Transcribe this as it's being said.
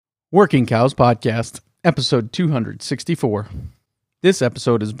Working Cows Podcast, episode 264. This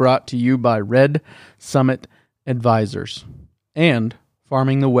episode is brought to you by Red Summit Advisors and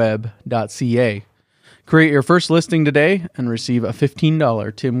farmingtheweb.ca. Create your first listing today and receive a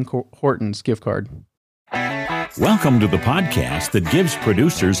 $15 Tim Hortons gift card. Welcome to the podcast that gives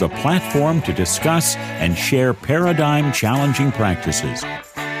producers a platform to discuss and share paradigm-challenging practices.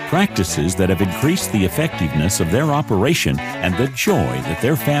 Practices that have increased the effectiveness of their operation and the joy that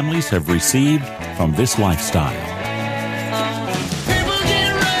their families have received from this lifestyle.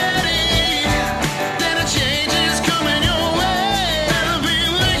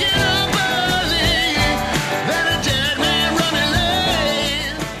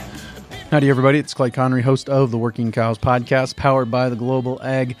 Howdy, everybody. It's Clay Connery, host of the Working Cows Podcast, powered by the Global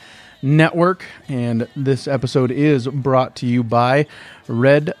Ag Network. And this episode is brought to you by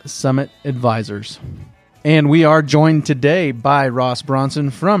Red Summit Advisors. And we are joined today by Ross Bronson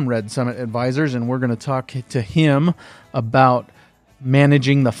from Red Summit Advisors, and we're going to talk to him about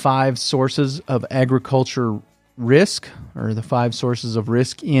managing the 5 sources of agriculture risk, or the 5 sources of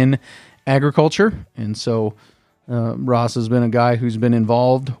risk in agriculture. And so Ross has been a guy who's been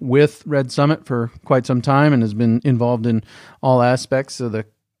involved with Red Summit for quite some time and has been involved in all aspects of the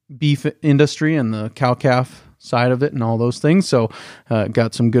beef industry and the cow-calf side of it and all those things. So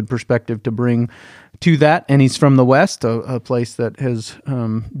got some good perspective to bring to that. And he's from the West, a place that has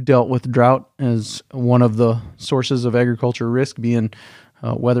dealt with drought as one of the sources of agriculture risk, being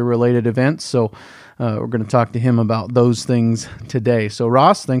weather-related events. So we're going to talk to him about those things today. So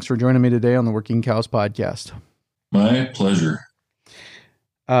Ross, thanks for joining me today on the Working Cows Podcast. My pleasure.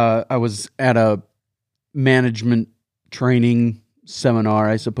 I was at a management training seminar,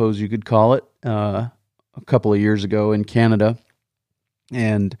 I suppose you could call it, a couple of years ago in Canada.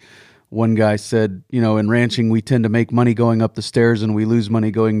 And one guy said, you know, in ranching, we tend to make money going up the stairs and we lose money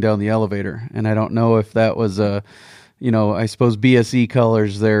going down the elevator. And I don't know if that was I suppose BSE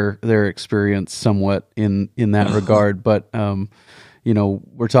colors their experience somewhat in that regard. But,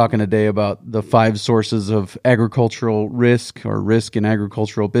 we're talking today about the 5 sources of agricultural risk or risk in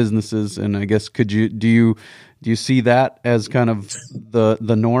agricultural businesses. And I guess, do you see that as kind of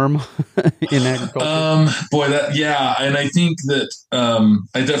the norm in agriculture? And I think that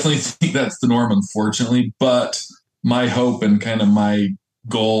I definitely think that's the norm, unfortunately. But my hope and kind of my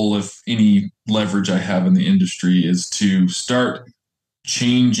goal, if any leverage I have in the industry, is to start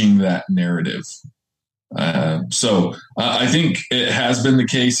changing that narrative. So I think it has been the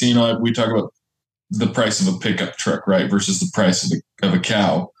case. We talk about the price of a pickup truck, right, versus the price of a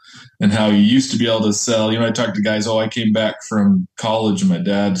cow, and how you used to be able to sell. I talked to guys, I came back from college and my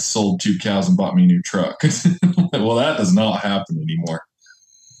dad sold 2 cows and bought me a new truck. Well, that does not happen anymore.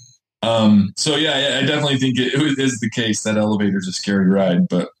 I definitely think it is the case that elevator's a scary ride,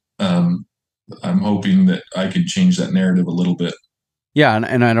 but I'm hoping that I can change that narrative a little bit. Yeah,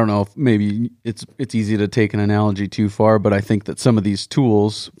 and I don't know if maybe it's easy to take an analogy too far, but I think that some of these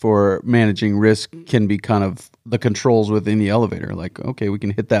tools for managing risk can be kind of the controls within the elevator. Like, okay, we can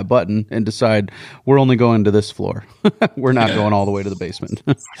hit that button and decide we're only going to this floor. We're not going all the way to the basement.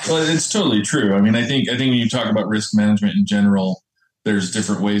 Well, it's totally true. I think when you talk about risk management in general, there's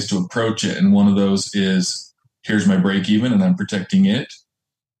different ways to approach it. And one of those is, here's my break even and I'm protecting it.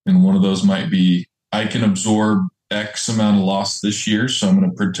 And one of those might be, I can absorb X amount of loss this year, so I'm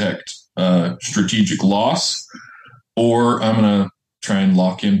going to protect strategic loss, or I'm going to try and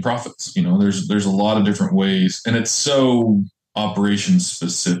lock in profits. There's a lot of different ways, and it's so operation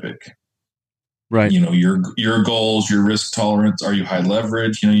specific. Right. Your goals, your risk tolerance. Are you high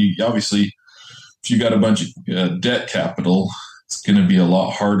leverage? You obviously, if you got a bunch of debt capital, it's going to be a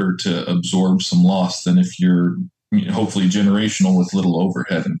lot harder to absorb some loss than if you're hopefully generational with little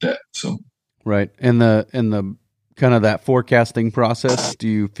overhead and debt. So right, and the kind of that forecasting process, do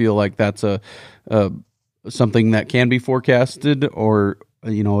you feel like that's a something that can be forecasted, or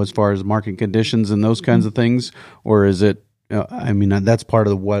as far as market conditions and those kinds of things, or is it that's part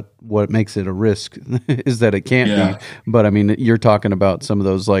of what makes it a risk is that it can't be, but you're talking about some of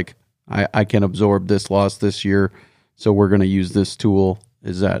those, like I can absorb this loss this year, so we're going to use this tool.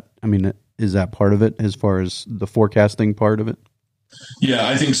 Is that part of it as far as the forecasting part of it? Yeah,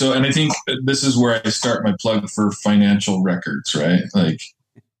 I think so. And I think this is where I start my plug for financial records, right? Like,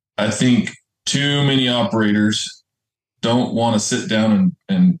 I think too many operators don't want to sit down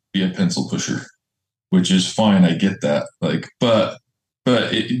and be a pencil pusher, which is fine. I get that.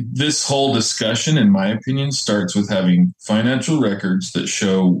 But this whole discussion, in my opinion, starts with having financial records that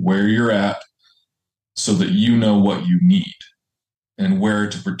show where you're at so that you know what you need and where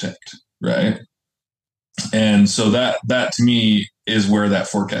to protect, right? And so that to me is where that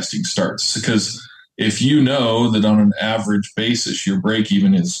forecasting starts. Because if you know that on an average basis, your break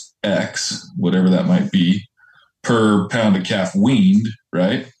even is X, whatever that might be, per pound of calf weaned,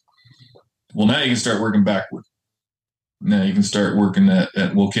 right? Well, now you can start working backward. Now you can start working at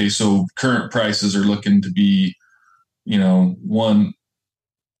okay, so current prices are looking to be,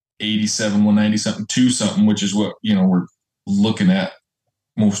 187, 190 something, 2 something, which is what, we're looking at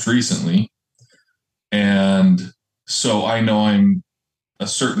most recently. And so I know I'm a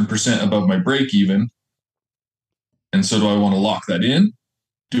certain percent above my break even. And so do I want to lock that in?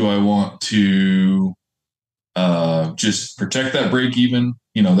 Do I want to just protect that break even?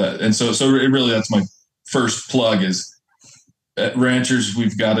 And so it really, that's my first plug is at ranchers,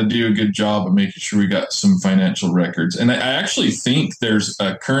 we've got to do a good job of making sure we got some financial records. And I actually think there's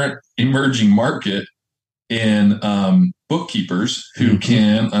a current emerging market in bookkeepers who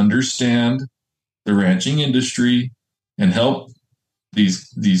can understand the ranching industry and help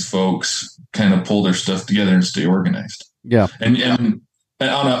these folks kind of pull their stuff together and stay organized. Yeah. And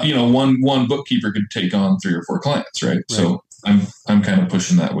on a, one bookkeeper could take on 3 or 4 clients, right? So I'm kind of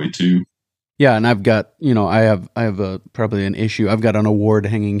pushing that way too. Yeah, and I've got, I have probably an issue. I've got an award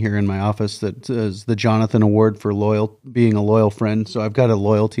hanging here in my office that is the Jonathan Award for being a loyal friend. So I've got a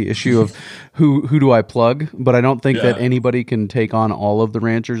loyalty issue of who do I plug, but I don't think that anybody can take on all of the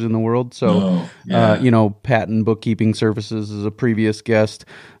ranchers in the world. So, Patent Bookkeeping Services is a previous guest,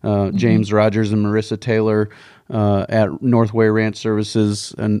 James Rogers and Marissa Taylor at Northway Ranch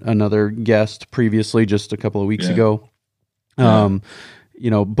Services, and another guest previously just a couple of weeks ago.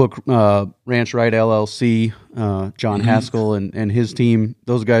 Book Ranch Right LLC, John Haskell and his team.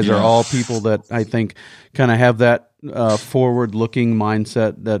 Those guys are all people that I think kind of have that forward-looking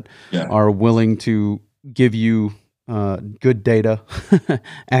mindset that are willing to give you good data,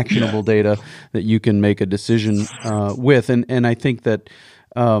 actionable data that you can make a decision with. And I think that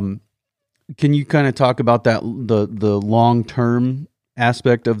can you kind of talk about that the long-term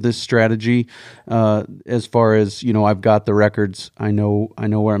aspect of this strategy, as far as, I've got the records, I know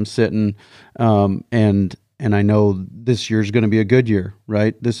where I'm sitting, and I know this year's going to be a good year,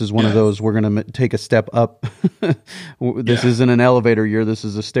 right? This is one of those, we're going to take a step up. This isn't an elevator year, this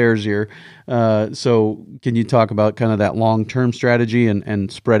is a stairs year. So can you talk about kind of that long-term strategy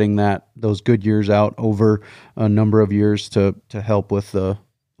and spreading those good years out over a number of years to help with the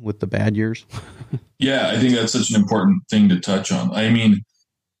bad years? Yeah, I think that's such an important thing to touch on. I mean,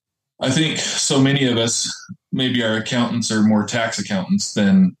 I think so many of us, maybe our accountants are more tax accountants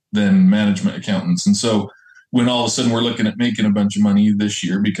than management accountants. And so when all of a sudden we're looking at making a bunch of money this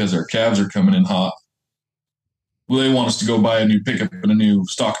year because our calves are coming in hot, well, they want us to go buy a new pickup and a new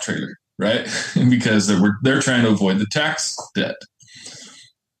stock trailer, right? Because they're trying to avoid the tax debt.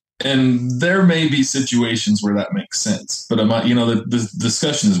 And there may be situations where that makes sense, but the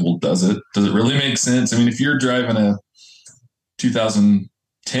discussion is, well, does it really make sense? I mean, if you're driving a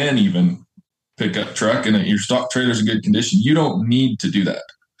 2010 even pickup truck and your stock trailer's in good condition, you don't need to do that.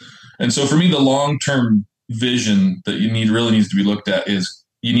 And so for me, the long-term vision that really needs to be looked at is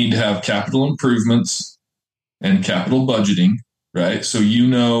you need to have capital improvements and capital budgeting, right? So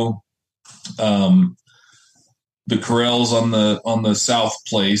the corrals on the south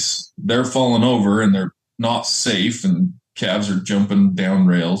place, they're falling over and they're not safe, and calves are jumping down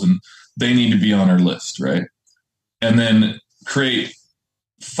rails, and they need to be on our list, right? And then create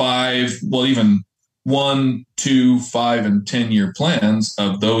 1, 2, 5, and 10-year plans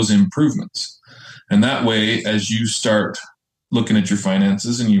of those improvements. And that way, as you start looking at your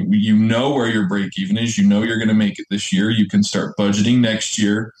finances and you know where your break even is, you're going to make it this year, you can start budgeting next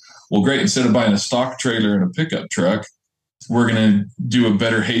year. Well, great. Instead of buying a stock trailer and a pickup truck, we're going to do a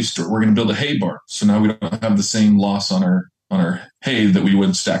better hay store. We're going to build a hay barn. So now we don't have the same loss on our hay that we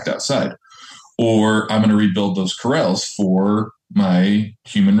would stacked outside. Or I'm going to rebuild those corrals for my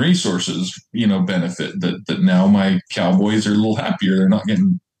human resources, benefit that now my cowboys are a little happier. They're not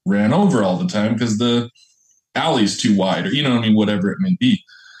getting ran over all the time because the alley's too wide, or, whatever it may be.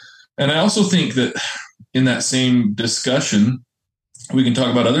 And I also think that in that same discussion, we can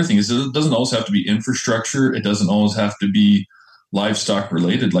talk about other things. It doesn't always have to be infrastructure. It doesn't always have to be livestock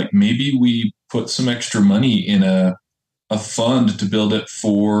related. Like maybe we put some extra money in a fund to build it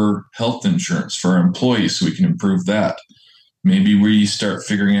for health insurance for our employees so we can improve that. Maybe we start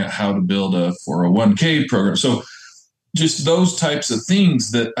figuring out how to build a 401k program. So just those types of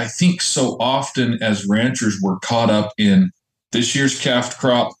things that I think so often as ranchers we're caught up in this year's calf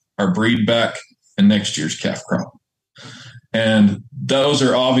crop, our breed back, and next year's calf crop. And those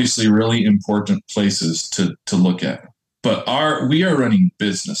are obviously really important places to look at. But we are running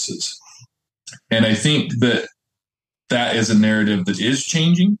businesses. And I think that that is a narrative that is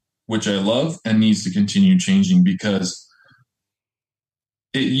changing, which I love, and needs to continue changing, because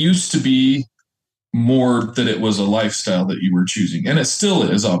it used to be more that it was a lifestyle that you were choosing. And it still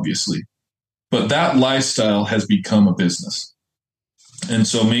is, obviously. But that lifestyle has become a business. And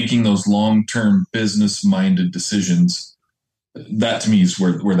so making those long-term business-minded decisions, that to me is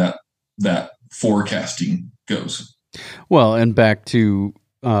where that forecasting goes. Well, and back to,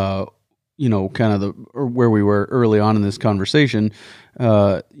 kind of where we were early on in this conversation,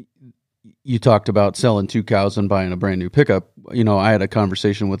 you talked about selling 2 cows and buying a brand new pickup. I had a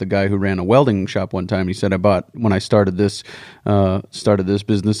conversation with a guy who ran a welding shop one time. He said, when I started this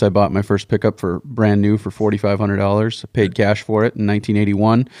business, I bought my first pickup for brand new for $4,500. I paid cash for it in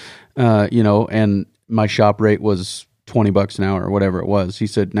 1981. And my shop rate was $20 an hour or whatever it was. He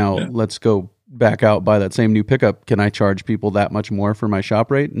said, now let's go back out, buy that same new pickup. Can I charge people that much more for my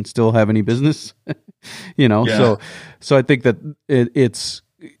shop rate and still have any business? So I think that it's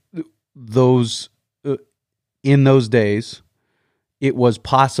those, in those days, it was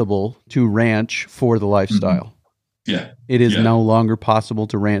possible to ranch for the lifestyle. Yeah. It is no longer possible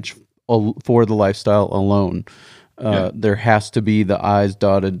to ranch for the lifestyle alone. There has to be the I's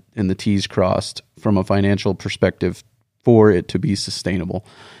dotted and the T's crossed from a financial perspective for it to be sustainable.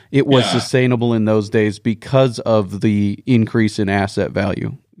 It was sustainable in those days because of the increase in asset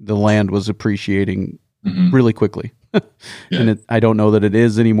value. The land was appreciating really quickly. And I don't know that it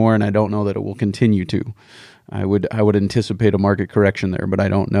is anymore, and I don't know that it will continue to. I would anticipate a market correction there, but I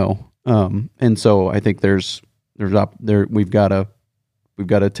don't know. And so I think we've got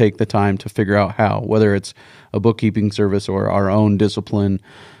to take the time to figure out how, whether it's a bookkeeping service or our own discipline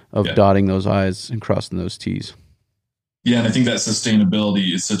of dotting those I's and crossing those T's. Yeah, and I think that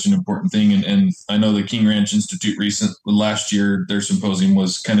sustainability is such an important thing. And I know the King Ranch Institute last year, their symposium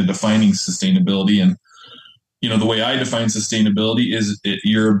was kind of defining sustainability. And the way I define sustainability is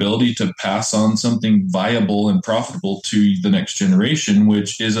your ability to pass on something viable and profitable to the next generation,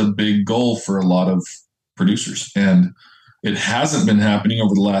 which is a big goal for a lot of producers. And it hasn't been happening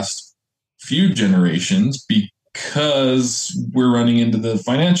over the last few generations because we're running into the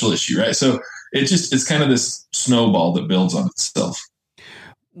financial issue, right? So it's kind of this snowball that builds on itself.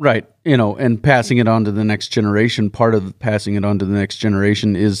 Right. And passing it on to the next generation, part of passing it on to the next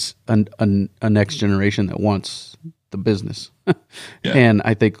generation is a next generation that wants the business. And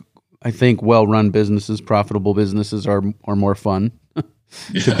I think well-run businesses, profitable businesses are more fun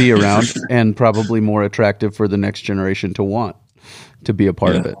to be around sure. and probably more attractive for the next generation to want to be a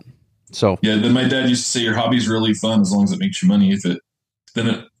part of it. So then my dad used to say your hobby's really fun as long as it makes you money.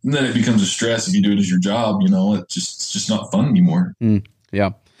 Then it becomes a stress if you do it as your job, it's just not fun anymore.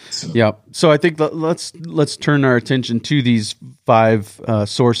 So I think let's turn our attention to these 5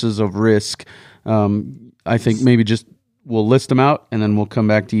 sources of risk. I think maybe just we'll list them out, and then we'll come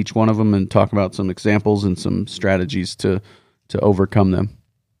back to each one of them and talk about some examples and some strategies to overcome them.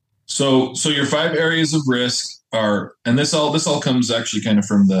 So your 5 areas of risk are, and this all comes actually kind of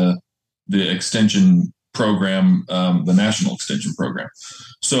from the extension program, the National Extension Program.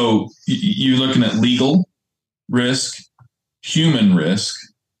 So you're looking at legal risk, human risk,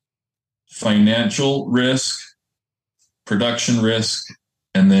 financial risk, production risk,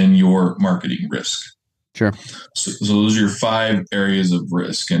 and then your marketing risk. Sure. So those are your 5 areas of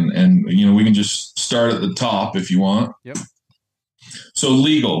risk. And we can just start at the top if you want. Yep. So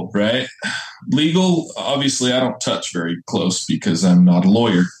legal, right? Legal, obviously, I don't touch very close because I'm not a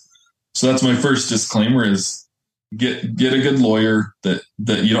lawyer. So that's my first disclaimer is get a good lawyer that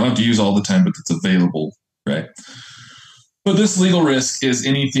you don't have to use all the time, but that's available, right? But this legal risk is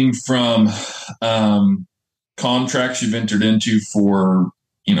anything from contracts you've entered into for,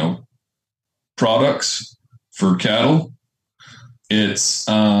 products for cattle. It's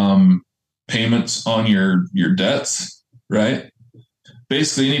payments on your debts, right?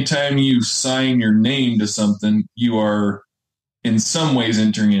 Basically, anytime you sign your name to something, you are in some ways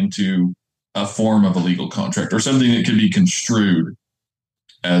entering into a form of a legal contract or something that could be construed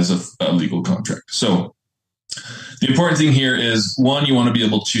as a legal contract. So the important thing here is, one, you want to be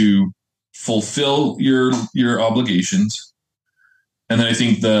able to fulfill your obligations. And then I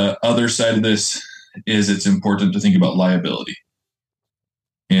think the other side of this is it's important to think about liability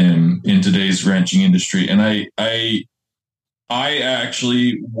in today's ranching industry. And I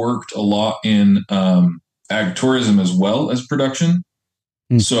actually worked a lot in ag tourism as well as production.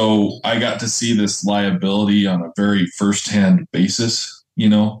 So I got to see this liability on a very firsthand basis,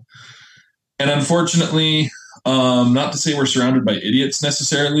 And unfortunately, not to say we're surrounded by idiots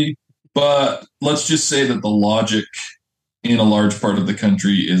necessarily, but let's just say that the logic in a large part of the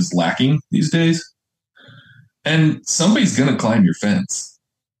country is lacking these days. and somebody's going to climb your fence.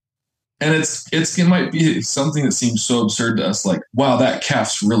 And it might be something that seems so absurd to us, like, wow, that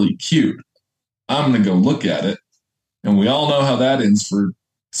calf's really cute. I'm going to go look at it. And we all know how that ends for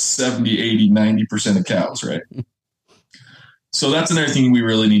 70, 80, 90% of cows, right? So that's another thing we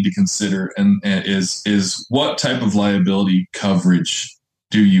really need to consider, and is what type of liability coverage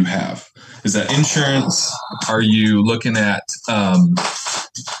do you have? Is that insurance? Are you looking at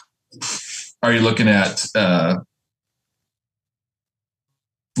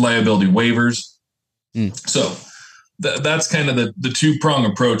liability waivers? So that's kind of the two-prong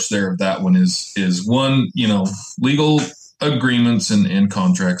approach there of that one is one, legal agreements and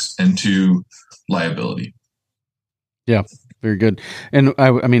contracts, and two, liability. Yeah, very good. And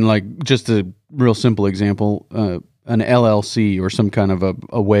I mean, like, just a real simple example, an LLC or some kind of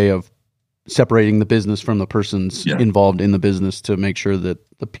a way of separating the business from the persons involved in the business to make sure that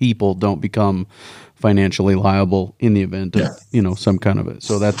the people don't become financially liable in the event of, some kind of it.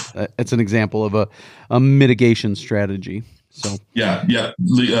 So that's an example of a mitigation strategy. So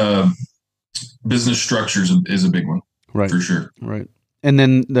business structures is a big one, right? For sure, right. And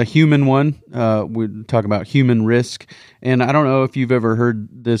then the human one, we talk about human risk. And I don't know if you've ever heard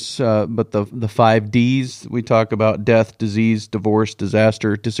this, but the 5 Ds, we talk about death, disease, divorce,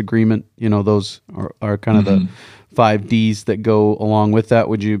 disaster, disagreement. Those are kind of the 5 Ds that go along with that.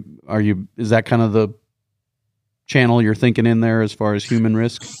 Is that kind of the channel you're thinking in there as far as human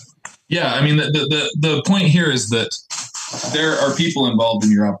risk? Yeah. I mean, the point here is that there are people involved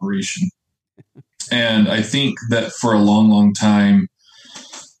in your operation. And I think that for a long, long time,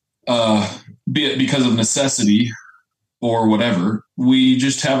 be it because of necessity or whatever, we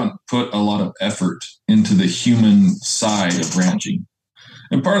just haven't put a lot of effort into the human side of ranching.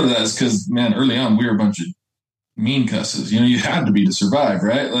 And part of that is because, man, early on, we were a bunch of mean cusses. You had to be to survive,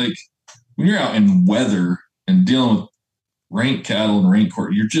 right? Like, when you're out in weather and dealing with rank cattle and rank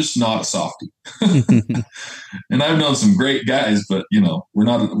court, you're just not a softie. And I've known some great guys, but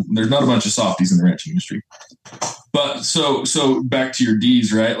there's not a bunch of softies in the ranching industry. But so back to your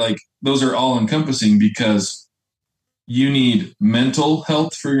D's, right? Like, those are all encompassing because you need mental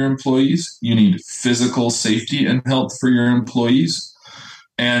health for your employees. You need physical safety and health for your employees.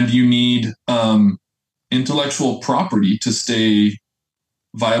 And you need intellectual property to stay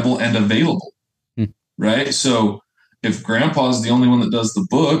viable and available, right? So if grandpa's the only one that does the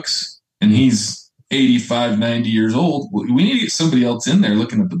books and he's 85, 90 years old, we need to get somebody else in there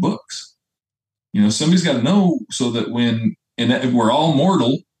looking at the books. Somebody's got to know, so that when we're all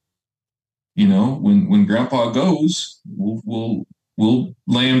mortal, when grandpa goes, we'll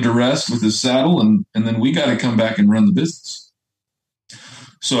lay him to rest with his saddle, and then we got to come back and run the business.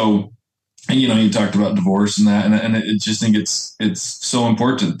 So, and you talked about divorce and that, and I just think it's so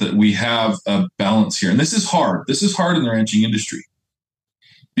important that we have a balance here. And this is hard. This is hard in the ranching industry,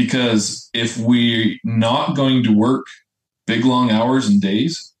 because if we're not going to work big, long hours and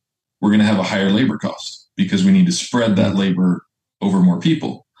days, we're going to have a higher labor cost because we need to spread that labor over more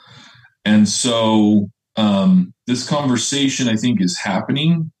people. And so this conversation, I think, is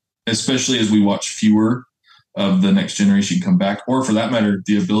happening, especially as we watch fewer of the next generation come back, or for that matter,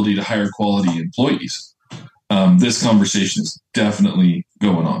 the ability to hire quality employees. This conversation is definitely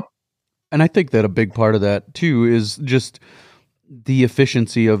going on. And I think that a big part of that too is just the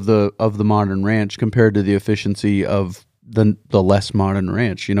efficiency of the modern ranch compared to the efficiency of the less modern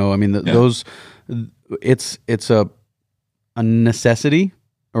ranch. Those, it's a necessity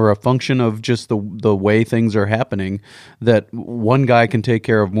or a function of just the way things are happening, that one guy can take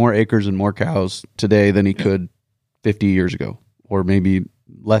care of more acres and more cows today than he could 50 years ago, or maybe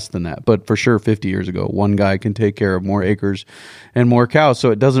less than that, but for sure 50 years ago, one guy can take care of more acres and more cows.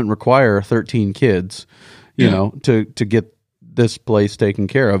 So it doesn't require 13 kids, to get this place taken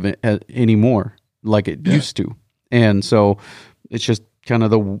care of anymore like it used to. And so it's just kind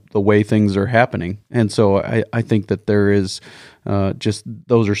of the way things are happening. And so I think that there is just,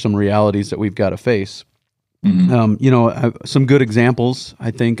 those are some realities that we've got to face. Some good examples,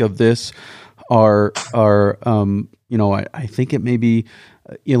 I think, of this are I think it may be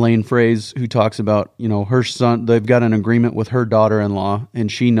Elaine Fraze who talks about, her son, they've got an agreement with her daughter-in-law,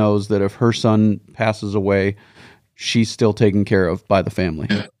 and she knows that if her son passes away, she's still taken care of by the family.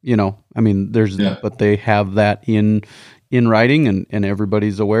 But they have that in writing, and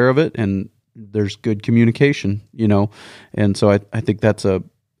everybody's aware of it, and there's good communication, and so I think that's a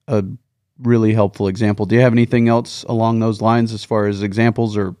really helpful example. Do you have anything else along those lines as far as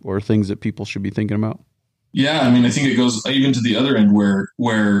examples or things that people should be thinking about? Yeah. I think it goes even to the other end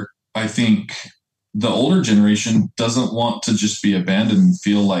where I think the older generation doesn't want to just be abandoned and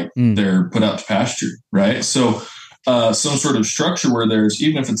feel like they're put out to pasture, right? So some sort of structure where there's,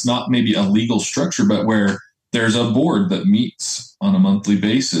 even if it's not maybe a legal structure, but where there's a board that meets on a monthly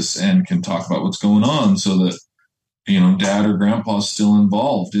basis and can talk about what's going on, so that, dad or grandpa's still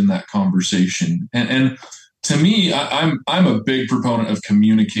involved in that conversation. And to me, I'm a big proponent of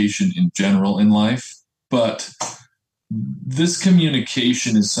communication in general in life, but this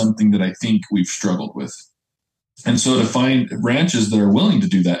communication is something that I think we've struggled with. And so to find ranches that are willing to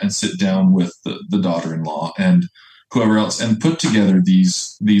do that and sit down with the daughter-in-law and whoever else and put together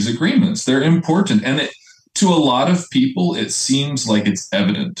these agreements, they're important. And to a lot of people, it seems like it's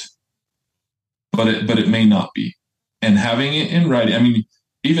evident, but it may not be. And having it in writing, I mean,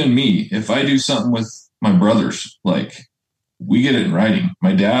 even me, if I do something with my brothers, like, we get it in writing.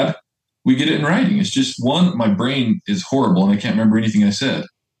 My dad, we get it in writing. It's just, one, my brain is horrible and I can't remember anything I said.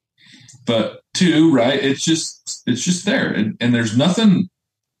 But two, right, it's just there. And there's nothing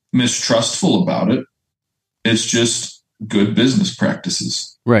mistrustful about it. It's just good business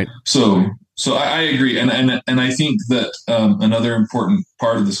practices. Right. So I agree. And I think that another important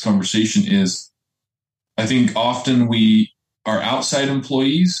part of this conversation is, I think often our outside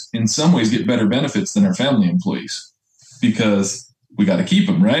employees in some ways get better benefits than our family employees, because we got to keep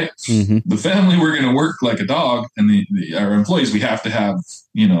them, right? Mm-hmm. The family, we're going to work like a dog, and our employees, we have to have,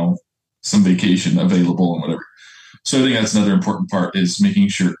 some vacation available and whatever. So I think that's another important part, is making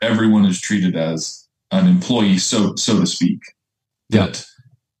sure everyone is treated as an employee, so to speak. Yeah.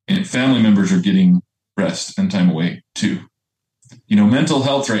 That family members are getting rest and time away too. Mental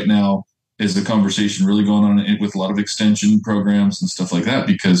health right now is a conversation really going on with a lot of extension programs and stuff like that,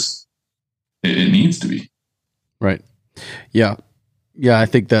 because it needs to be. Right. Yeah. Yeah. I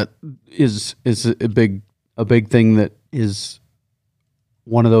think that is a big thing that is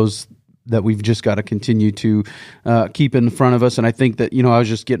one of those that we've just got to continue to keep in front of us. And I think that, I was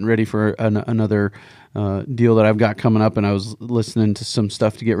just getting ready for another deal that I've got coming up, and I was listening to some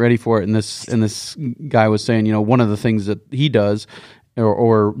stuff to get ready for it. And this guy was saying, one of the things that he does,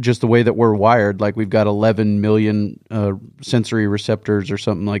 or just the way that we're wired, like we've got 11 million sensory receptors or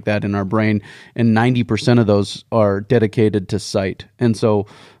something like that in our brain, and 90% of those are dedicated to sight. And so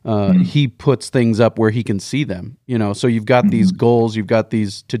he puts things up where he can see them, so you've got these goals, you've got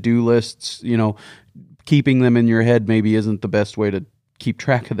these to-do lists, keeping them in your head maybe isn't the best way to keep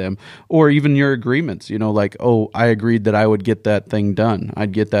track of them, or even your agreements, like, oh, I agreed that I would get that thing done.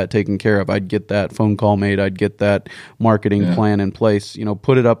 I'd get that taken care of. I'd get that phone call made. I'd get that marketing plan in place,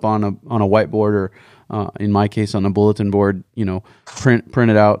 put it up on a whiteboard, or in my case on a bulletin board, print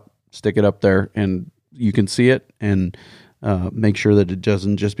it out, stick it up there, and you can see it, and make sure that it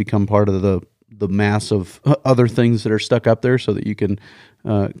doesn't just become part of the mass of other things that are stuck up there, so that you can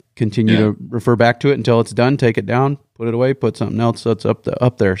continue to refer back to it until it's done, take it down, put it away, put something else that's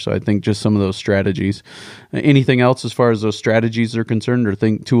up there. So I think just some of those strategies. Anything else as far as those strategies are concerned, or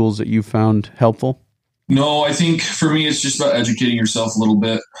tools that you found helpful? No, I think for me, it's just about educating yourself a little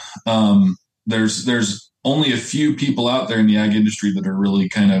bit. There's only a few people out there in the ag industry that are really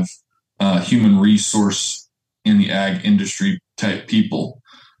kind of human resource in the ag industry type people.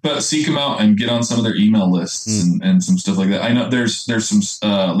 But seek them out and get on some of their email lists and some stuff like that. I know there's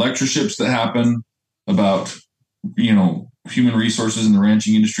some lectureships that happen about, human resources in the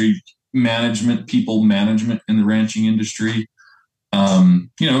ranching industry, people management in the ranching industry.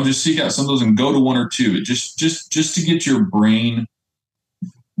 Just seek out some of those and go to one or two. Just to get your brain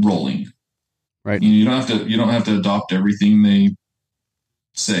rolling. Right. You don't have to adopt everything they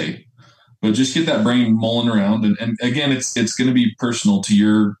say, but just get that brain mulling around. And again, it's going to be personal to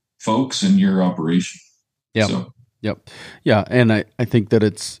your folks and your operation. Yeah. So. Yep. Yeah. And I think that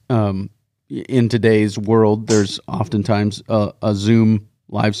it's, in today's world, there's oftentimes a Zoom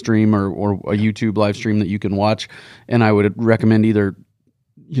live stream or a YouTube live stream that you can watch. And I would recommend either,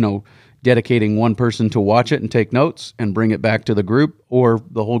 dedicating one person to watch it and take notes and bring it back to the group, or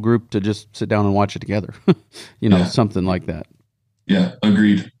the whole group to just sit down and watch it together, something like that. Yeah.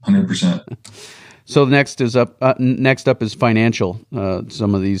 Agreed. 100%. So next up is financial.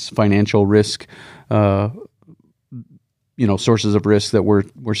 Some of these financial risk, sources of risk that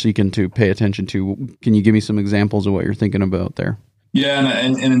we're seeking to pay attention to. Can you give me some examples of what you're thinking about there? Yeah,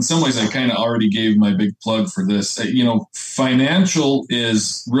 and in some ways, I kind of already gave my big plug for this. Financial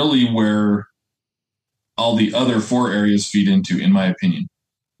is really where all the other four areas feed into, in my opinion,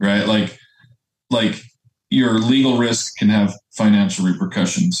 right? Like your legal risk can have financial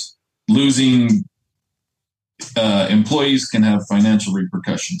repercussions. Losing employees can have financial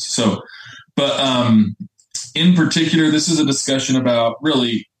repercussions. So, but in particular, this is a discussion about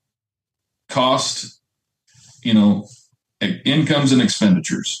really cost, incomes and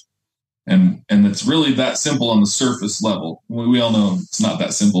expenditures. And it's really that simple on the surface level. We all know it's not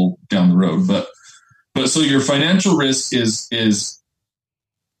that simple down the road, but so your financial risk is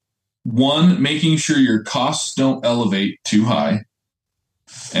one, making sure your costs don't elevate too high,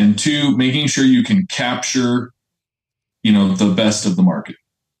 and two, making sure you can capture, the best of the market,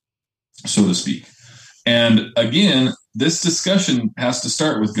 so to speak. And again, this discussion has to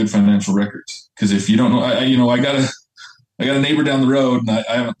start with good financial records, because if you don't know, I got a neighbor down the road, and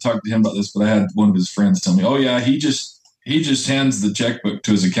I haven't talked to him about this, but I had one of his friends tell me, "Oh yeah, he just hands the checkbook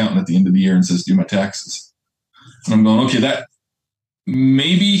to his accountant at the end of the year and says, 'Do my taxes.'" And I'm going, "Okay, that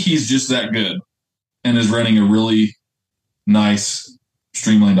maybe he's just that good and is running a really nice,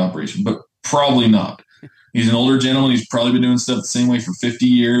 streamlined operation, but probably not. He's an older gentleman. He's probably been doing stuff the same way for 50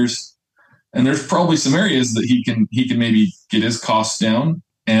 years, and there's probably some areas that he can maybe get his costs down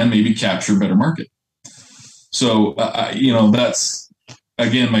and maybe capture a better market." So, that's,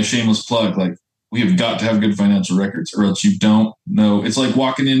 again, my shameless plug. Like, we have got to have good financial records, or else you don't know. It's like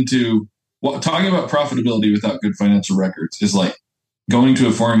talking about profitability without good financial records is like going to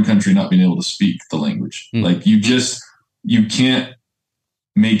a foreign country, not being able to speak the language. Like, you can't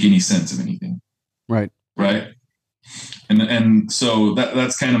make any sense of anything. Right. And so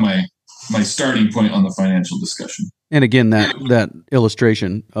that's kind of my starting point on the financial discussion. And again, that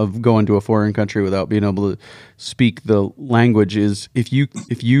illustration of going to a foreign country without being able to speak the language is, if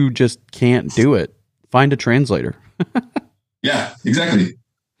you just can't do it, find a translator. Yeah, exactly.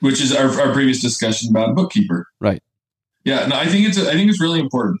 Which is our previous discussion about a bookkeeper. Right. Yeah. No, I think it's really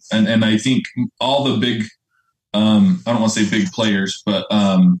important. And I think all the big, I don't want to say big players, but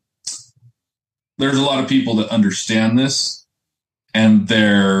there's a lot of people that understand this, and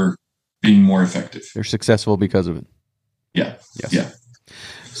they're being more effective. They're successful because of it. Yeah. Yes. Yeah.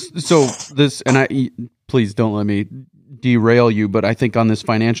 So this, and please don't let me derail you, but I think on this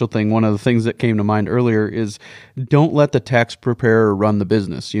financial thing, one of the things that came to mind earlier is, don't let the tax preparer run the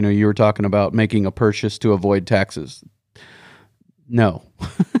business. You were talking about making a purchase to avoid taxes. No.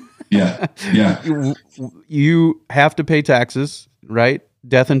 Yeah. You have to pay taxes, right?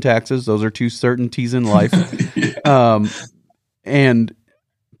 Death and taxes, those are two certainties in life. Yeah. And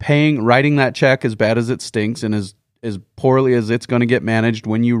writing that check, as bad as it stinks and as poorly as it's going to get managed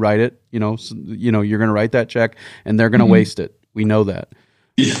when you write it, you're going to write that check and they're going to waste it. We know that.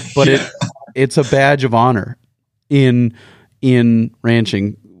 Yeah. But it's a badge of honor in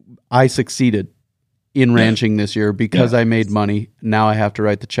ranching. I succeeded in ranching this year because I made money. Now I have to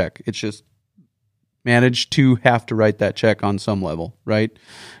write the check. It's just managed to have to write that check on some level, right?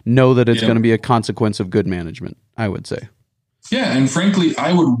 Know that it's going to be a consequence of good management, I would say. Yeah, and frankly,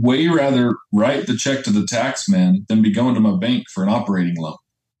 I would way rather write the check to the tax man than be going to my bank for an operating loan.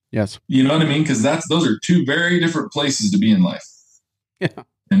 Yes. You know what I mean? Because those are two very different places to be in life. Yeah.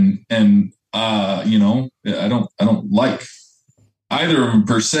 And I don't like either of them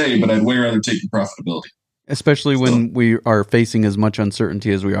per se, but I'd way rather take the profitability. Especially when we are facing as much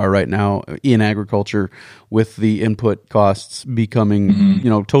uncertainty as we are right now in agriculture, with the input costs becoming,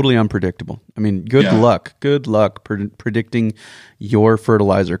 totally unpredictable. I mean, good luck predicting your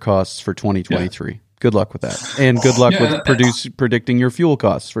fertilizer costs for 2023. Yeah. Good luck with that. And good luck with predicting your fuel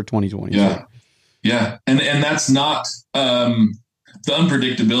costs for 2023. Yeah. Yeah. And that's not, the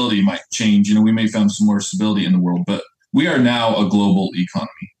unpredictability might change. We may find some more stability in the world, but we are now a global economy.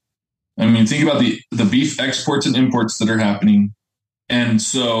 I mean, think about the beef exports and imports that are happening. And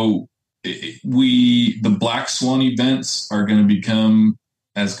so the black swan events are going to become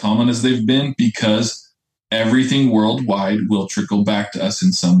as common as they've been, because everything worldwide will trickle back to us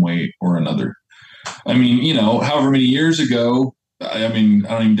in some way or another. I mean, however many years ago, I don't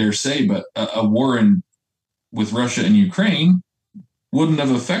even dare say, but a war with Russia and Ukraine wouldn't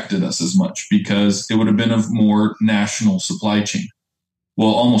have affected us as much, because it would have been a more national supply chain. Well,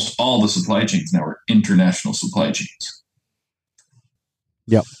 almost all the supply chains now are international supply chains.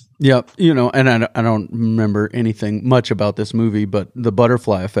 Yep. Yep. And I don't remember anything much about this movie, but The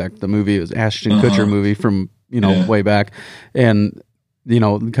Butterfly Effect, the movie, was Ashton Kutcher movie from, way back. And,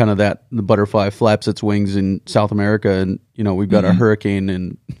 kind of the butterfly flaps its wings in South America, and, we've got a hurricane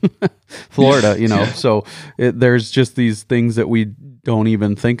in Florida, so there's just these things that we don't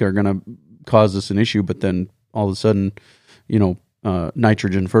even think are going to cause us an issue. But then all of a sudden,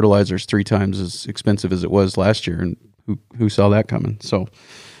 nitrogen fertilizer is 3 times as expensive as it was last year, and who saw that coming? So,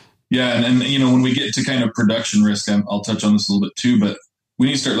 yeah, and when we get to kind of production risk, I'll touch on this a little bit too, but we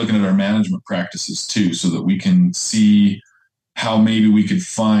need to start looking at our management practices too, so that we can see how maybe we could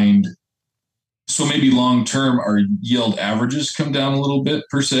find So maybe long term, our yield averages come down a little bit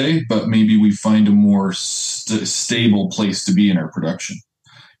per se, but maybe we find a more stable place to be in our production.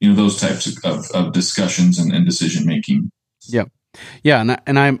 Those types of discussions and decision making. Yeah, yeah,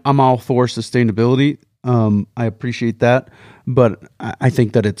 and I'm all for sustainability. I appreciate that, but I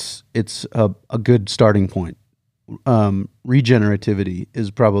think that it's a good starting point. Regenerativity is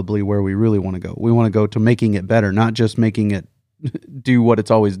probably where we really want to go. We want to go to making it better, not just making it do what it's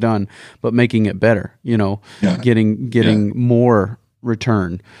always done, but making it better. Getting more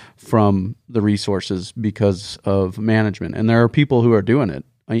return from the resources because of management. And there are people who are doing it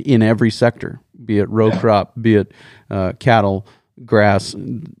in every sector, be it row crop, be it cattle, grass.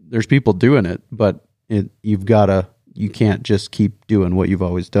 There's people doing it, but you can't just keep doing what you've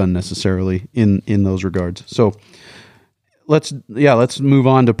always done necessarily in those regards. So let's move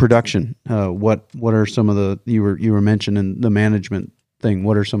on to production. What are some of you were mentioning the management thing?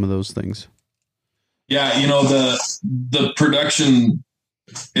 What are some of those things? Yeah, the production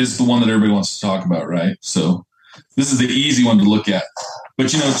is the one that everybody wants to talk about, right? So this is the easy one to look at. But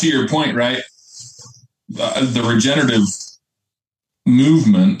to your point, right? The regenerative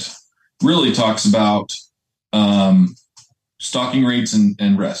movement really talks about stocking rates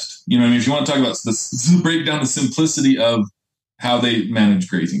and rest. If you want to talk about this, break down the simplicity of how they manage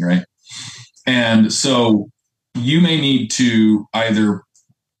grazing, right? And so you may need to either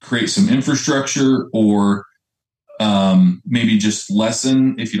create some infrastructure or maybe just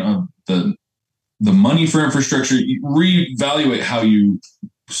lessen, if you don't have the money for infrastructure, reevaluate how you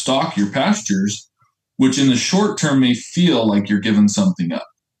stock your pastures, which in the short term may feel like you're giving something up.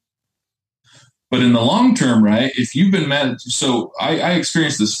 But in the long term, right, if you've been managed, so I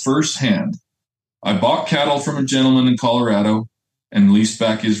experienced this firsthand. I bought cattle from a gentleman in Colorado and leased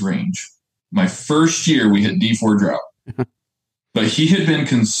back his range. My first year, we hit D4 drought. But he had been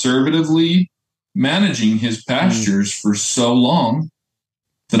conservatively managing his pastures for so long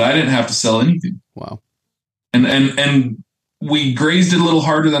that I didn't have to sell anything. Wow. And we grazed it a little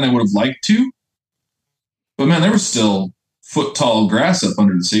harder than I would have liked to. But man, there was still foot-tall grass up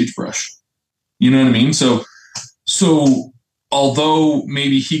under the sagebrush. You know what I mean? So although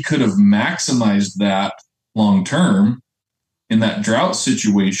maybe he could have maximized that long term in that drought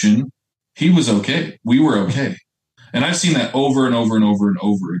situation, he was okay. We were okay. And I've seen that over and over and over and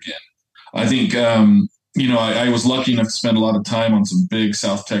over again. I think, I was lucky enough to spend a lot of time on some big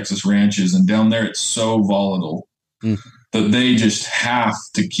South Texas ranches, and down there it's so volatile that they just have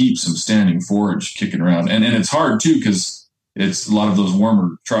to keep some standing forage kicking around. And it's hard too, because it's a lot of those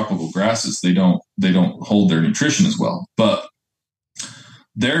warmer tropical grasses. They don't hold their nutrition as well, but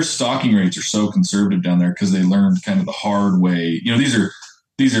their stocking rates are so conservative down there because they learned kind of the hard way. These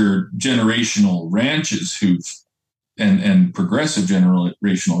are generational ranches and progressive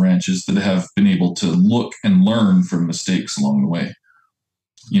generational ranches that have been able to look and learn from mistakes along the way.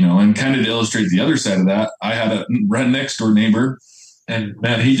 And kind of to illustrate the other side of that, I had a right next door neighbor, and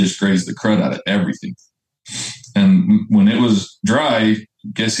man, he just grazed the crud out of everything. And when it was dry,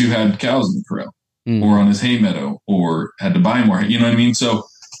 guess who had cows in the corral or on his hay meadow or had to buy more? You know what I mean? So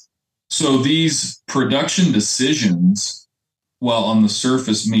these production decisions, while on the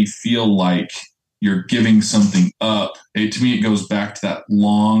surface may feel like you're giving something up, to me, it goes back to that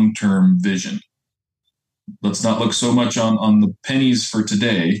long-term vision. Let's not look so much on the pennies for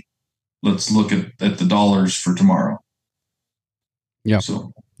today. Let's look at the dollars for tomorrow. Yeah.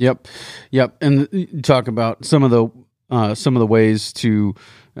 So. Yep. And you talk about some of the ways to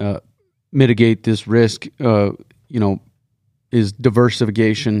mitigate this risk. Is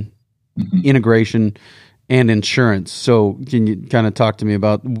diversification, integration, and insurance. So, can you kind of talk to me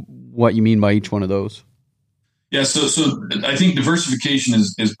about what you mean by each one of those? Yeah. So I think diversification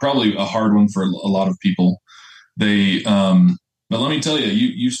is probably a hard one for a lot of people. But let me tell you,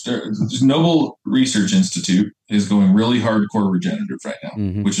 you start. Noble Research Institute is going really hardcore regenerative right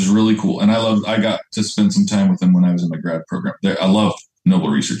now, which is really cool. And I got to spend some time with them when I was in my grad program. I love Noble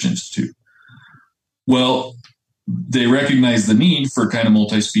Research Institute. Well, they recognize the need for kind of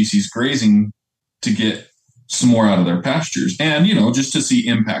multi-species grazing to get some more out of their pastures and, just to see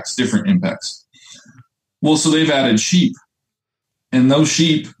different impacts. Well, so they've added sheep, and those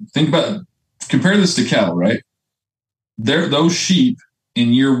sheep, compare this to cattle, right? Those sheep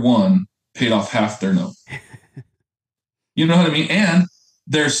in year one paid off half their note. You know what I mean? And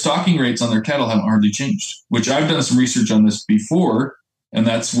their stocking rates on their cattle haven't hardly changed, which I've done some research on this before. And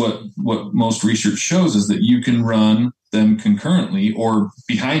that's what most research shows, is that you can run them concurrently or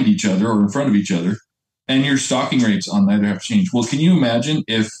behind each other or in front of each other, and your stocking rates on neither have changed. Well, can you imagine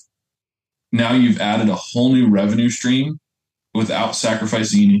if now you've added a whole new revenue stream without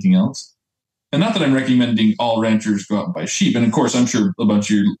sacrificing anything else? and not that I'm recommending all ranchers go out and buy sheep. And of course, I'm sure a bunch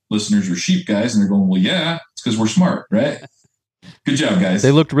of your listeners are sheep guys and they're going, well, yeah, it's because we're smart, right? Good job, guys.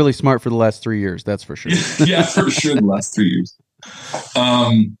 They looked really smart for the last 3 years. That's for sure. Yeah, for sure. The last 3 years.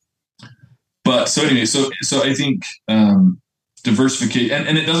 But so anyway, so I think diversification,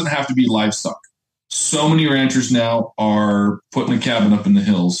 and it doesn't have to be livestock. So many ranchers now are putting a cabin up in the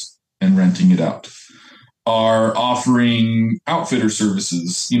hills and renting it out, are offering outfitter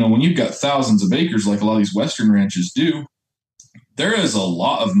services. You know, when you've got thousands of acres, like a lot of these Western ranches do, there is a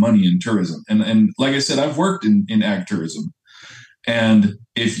lot of money in tourism. And like I said, I've worked in ag tourism. And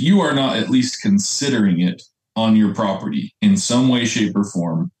if you are not at least considering it on your property in some way, shape, or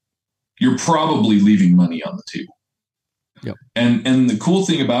form, you're probably leaving money on the table. Yep. And the cool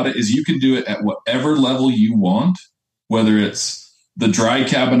thing about it is you can do it at whatever level you want, whether it's the dry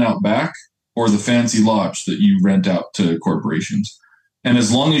cabin out back or the fancy lodge that you rent out to corporations. And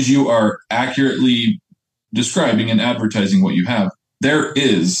as long as you are accurately describing and advertising what you have, there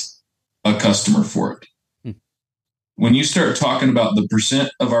is a customer for it. When you start talking about the percent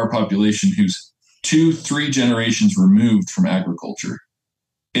of our population who's 2-3 generations removed from agriculture,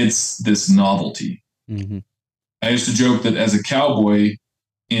 it's this novelty. Mm-hmm. I used to joke that as a cowboy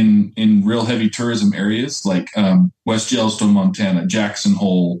in real heavy tourism areas like West Yellowstone, Montana, Jackson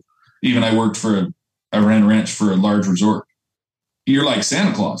Hole, even I ran a ranch for a large resort. You're like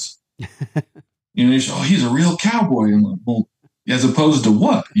Santa Claus. You know, he's a real cowboy. I'm like, well, as opposed to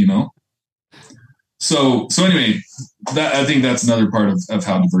what, you know? So anyway, that I think that's another part of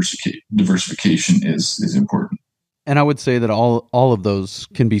how diversification is important. And I would say that all of those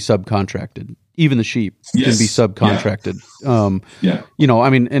can be subcontracted. Even the sheep can be subcontracted. Yeah. You know,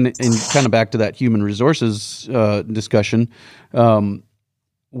 I mean, and kind of back to that human resources discussion,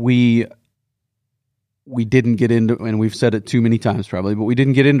 we didn't get into, and we've said it too many times probably, but we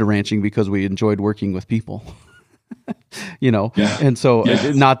didn't get into ranching because we enjoyed working with people. You know, and so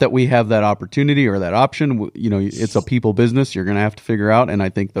not that we have that opportunity or that option, you know, it's a people business. You're going to have to figure out. And I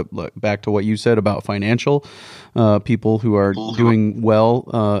think that back to what you said about financial people who are doing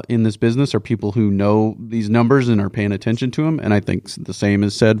well in this business are people who know these numbers and are paying attention to them. And I think the same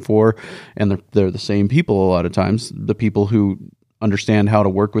is said for, and they're the same people a lot of times. The people who understand how to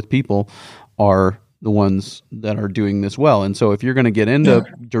work with people are the ones that are doing this well. And so if you're going to get into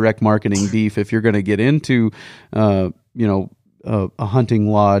direct marketing beef, if you're going to get into, a hunting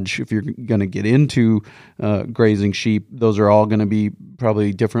lodge, if you're going to get into grazing sheep, those are all going to be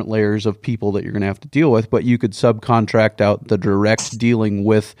probably different layers of people that you're going to have to deal with. But you could subcontract out the direct dealing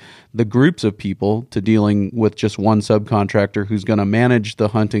with the groups of people to dealing with just one subcontractor who's going to manage the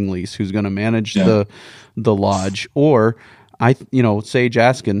hunting lease, who's going to manage the lodge. Or Sage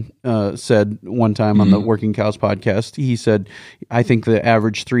Askin said one time on the Working Cows podcast, he said, I think the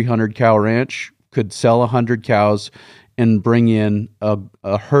average 300 cow ranch could sell 100 cows and bring in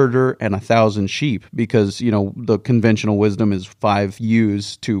a herder and 1,000 sheep, because, you know, the conventional wisdom is 5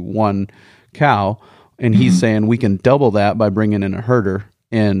 ewes to 1 cow. And he's saying we can double that by bringing in a herder,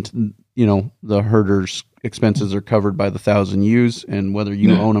 and, you know, the herder's expenses are covered by the 1,000 ewes, and whether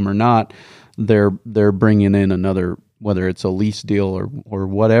you own them or not, they're bringing in another, whether it's a lease deal or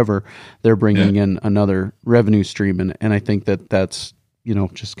whatever, they're bringing in another revenue stream. And I think that's, you know,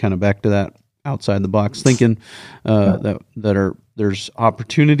 just kind of back to that outside the box thinking, there's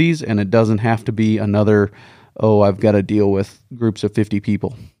opportunities, and it doesn't have to be another, I've got to deal with groups of 50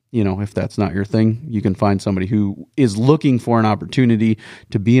 people. You know, if that's not your thing, you can find somebody who is looking for an opportunity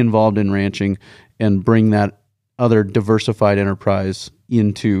to be involved in ranching and bring that other diversified enterprise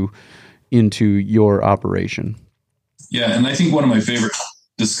into your operation. Yeah, and I think one of my favorite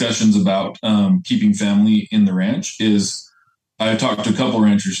discussions about keeping family in the ranch is I've talked to a couple of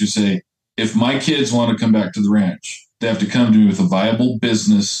ranchers who say, if my kids want to come back to the ranch, they have to come to me with a viable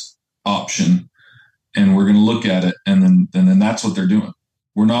business option, and we're going to look at it, and then that's what they're doing.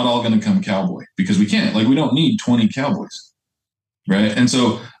 We're not all going to come cowboy, because we can't. Like, we don't need 20 cowboys, right? And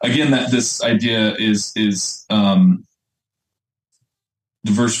so again, that this idea is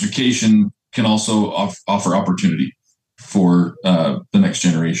diversification can also offer opportunity for the next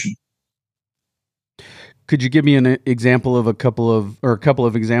generation. Could you give me an example of a couple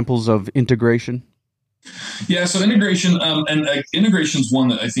of examples of integration? Yeah, so integration, integration is one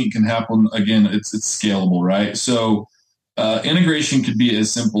that I think can happen. Again, it's scalable, right? So integration could be as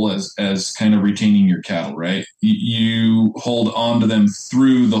simple as kind of retaining your cattle, right? You hold on to them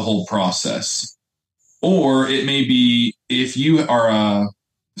through the whole process, or it may be if you are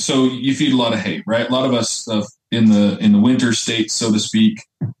so you feed a lot of hay, right? A lot of us in the winter states, so to speak,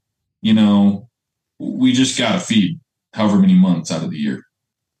 you know, we just got to feed however many months out of the year.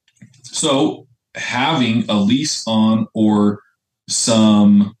 So having a lease on or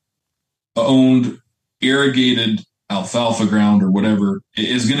some owned irrigated alfalfa ground or whatever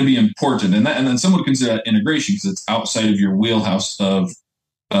is going to be important. And then some would consider that integration because it's outside of your wheelhouse of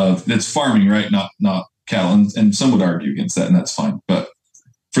that's farming, right? Not cattle. And some would argue against that, and that's fine. But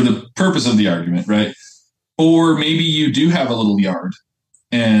for the purpose of the argument, right? Or maybe you do have a little yard.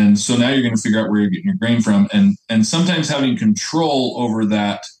 And so now you're going to figure out where you're getting your grain from. And sometimes having control over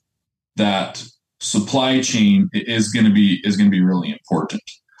that supply chain is going to be really important.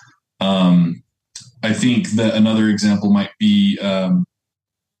 I think that another example might be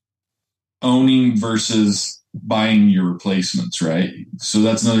owning versus buying your replacements, right? So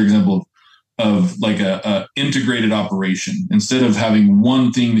that's another example of like a integrated operation. Instead of having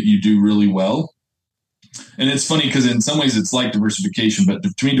one thing that you do really well. And it's funny because in some ways it's like diversification, but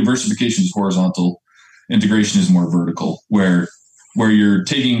to me, diversification is horizontal. Integration is more vertical, where you're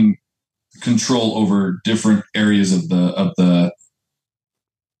taking control over different areas of the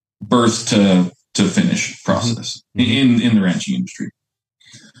birth to finish process in the ranching industry.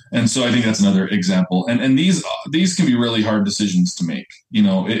 And so I think that's another example. And these can be really hard decisions to make. You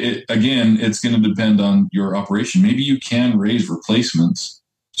know, again, it's going to depend on your operation. Maybe you can raise replacements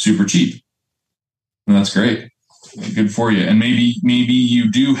super cheap. And that's great. Good for you. And maybe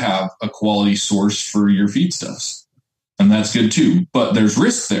you do have a quality source for your feedstuffs. And that's good too. But there's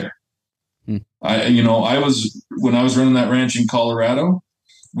risk there. When I was running that ranch in Colorado,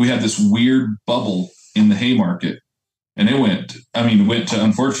 we had this weird bubble in the hay market. And it went to,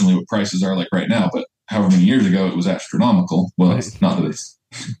 unfortunately, what prices are like right now, but however many years ago, it was astronomical. Well, it's not that it's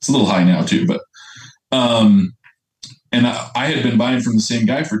a little high now too, but, and I had been buying from the same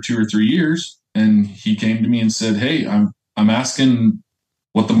guy for 2 or 3 years. And he came to me and said, "Hey, I'm asking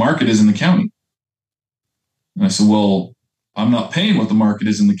what the market is in the county." And I said, "Well, I'm not paying what the market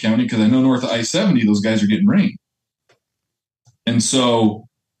is in the county because I know north of I-70, those guys are getting rain." And so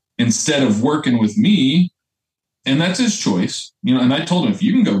instead of working with me, and that's his choice, and I told him, if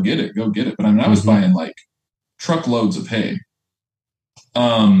you can go get it, go get it. But I was buying like truckloads of hay.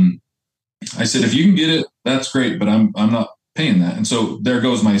 I said, if you can get it, that's great, but I'm not paying that. And so there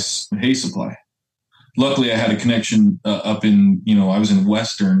goes my hay supply. Luckily, I had a connection up in, I was in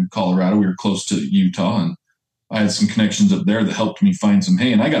western Colorado. We were close to Utah, and I had some connections up there that helped me find some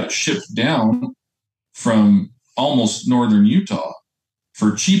hay. And I got it shipped down from almost northern Utah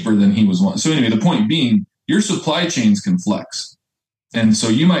for cheaper than he was wanting. So anyway, the point being, your supply chains can flex. And so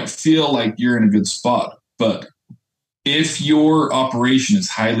you might feel like you're in a good spot, but if your operation is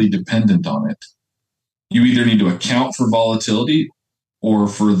highly dependent on it, you either need to account for volatility or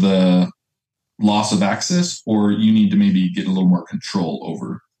for the loss of access, or you need to maybe get a little more control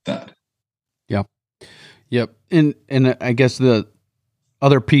over that. Yep. And I guess the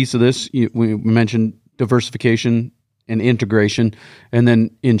other piece of this, we mentioned diversification and integration, and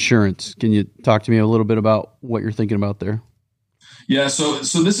then insurance. Can you talk to me a little bit about what you're thinking about there? Yeah, so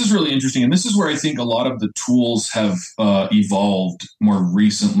this is really interesting, and this is where I think a lot of the tools have evolved more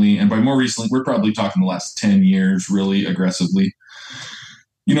recently. And by more recently, we're probably talking the last 10 years, really aggressively.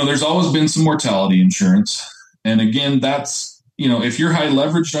 There's always been some mortality insurance. And again, that's, if you're high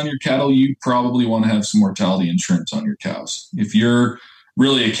leveraged on your cattle, you probably want to have some mortality insurance on your cows. If you're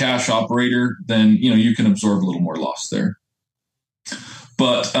really a cash operator, then, you can absorb a little more loss there.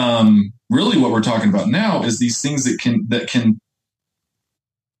 But really what we're talking about now is these things that can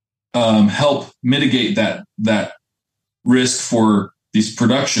help mitigate that risk for these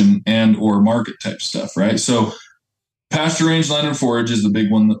production and or market type stuff, right? So pasture, range, land, and forage is the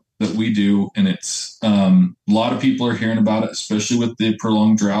big one that we do, and it's a lot of people are hearing about it, especially with the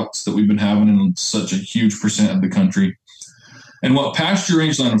prolonged droughts that we've been having in such a huge percent of the country. And what pasture,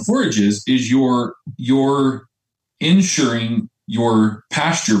 range, land, and forage is you're ensuring your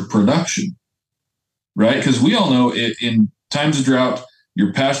pasture production, right? Because we all know in times of drought,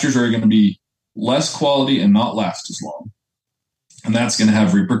 your pastures are going to be less quality and not last as long. And that's going to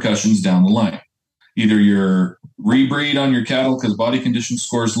have repercussions down the line. Either your rebreed on your cattle because body condition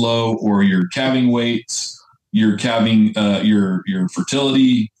score is low, or your calving weights, your calving, your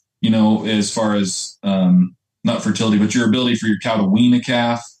fertility, as far as not fertility, but your ability for your cow to wean a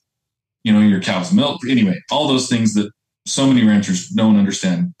calf, your cow's milk. Anyway, all those things that so many ranchers don't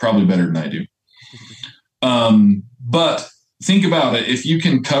understand probably better than I do. But think about it. If you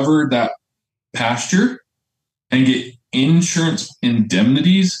can cover that pasture and get insurance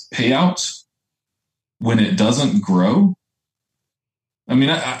indemnities payouts when it doesn't grow,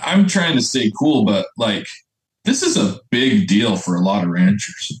 I'm trying to stay cool, but this is a big deal for a lot of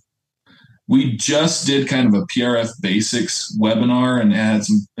ranchers. we just did kind of a PRF basics webinar and had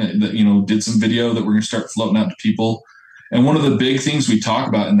some, did some video that we're going to start floating out to people. And one of the big things we talk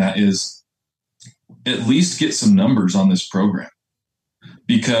about in that is at least get some numbers on this program,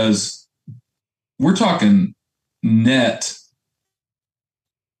 because we're talking net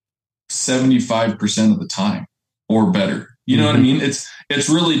 75% of the time or better. You know what I mean? It's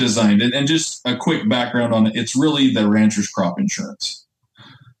really designed. And just a quick background on it. It's really the rancher's crop insurance.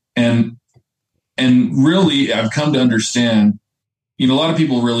 And really, I've come to understand, a lot of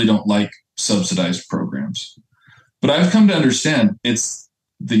people really don't like subsidized programs, but I've come to understand it's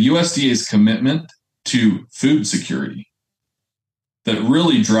the USDA's commitment to food security that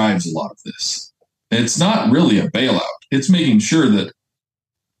really drives a lot of this. It's not really a bailout. It's making sure that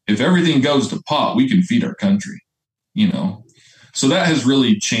if everything goes to pot, we can feed our country, So that has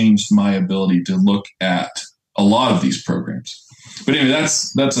really changed my ability to look at a lot of these programs. But anyway,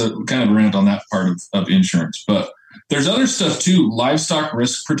 that's a kind of a rant on that part of insurance. But there's other stuff too. Livestock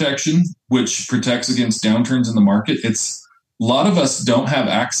risk protection, which protects against downturns in the market. A lot of us don't have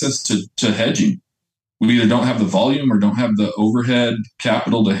access to hedging. We either don't have the volume or don't have the overhead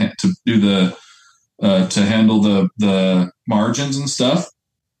capital to do to handle the margins and stuff.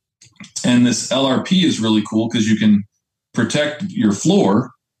 And this LRP is really cool because you can protect your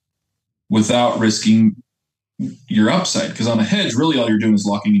floor without risking your upside. Because on a hedge, really all you're doing is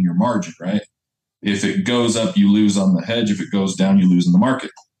locking in your margin, right? If it goes up, you lose on the hedge. If it goes down, you lose in the market.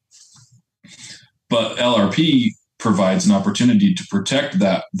 But LRP provides an opportunity to protect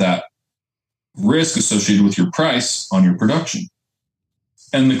that risk associated with your price on your production.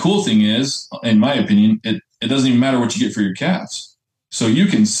 And the cool thing is, in my opinion, it doesn't even matter what you get for your calves. So you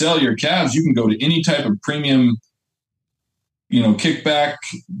can sell your calves. You can go to any type of premium, kickback,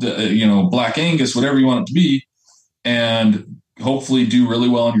 Black Angus, whatever you want it to be, and hopefully do really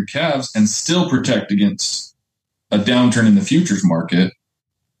well on your calves and still protect against a downturn in the futures market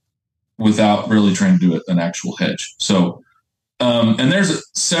without really trying to do an actual hedge. So, and there's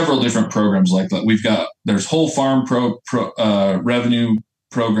several different programs like that. There's whole farm revenue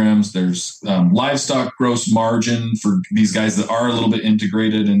programs. There's livestock gross margin for these guys that are a little bit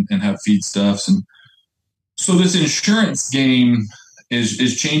integrated and have feedstuffs. And so this insurance game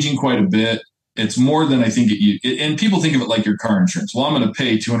is changing quite a bit. It's more than I think and people think of it like your car insurance. Well, I'm going to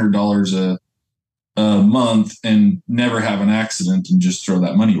pay $200 a month and never have an accident and just throw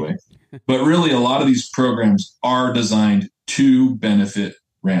that money away. But really, a lot of these programs are designed to benefit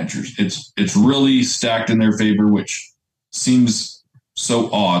ranchers. It's really stacked in their favor, which seems so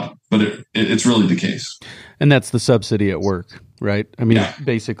odd, but it's really the case. And that's the subsidy at work, right? I mean,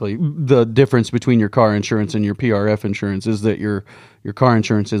 basically, the difference between your car insurance and your PRF insurance is that your car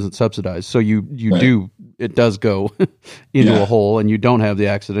insurance isn't subsidized. So it does go into a hole, and you don't have the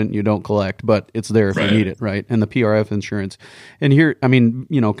accident, you don't collect, but it's there if you need it, right? And the PRF insurance. And here, I mean,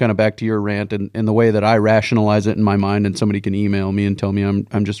 kind of back to your rant and the way that I rationalize it in my mind, and somebody can email me and tell me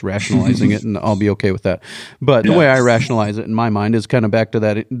I'm just rationalizing it, and I'll be okay with that. But the way I rationalize it in my mind is kind of back to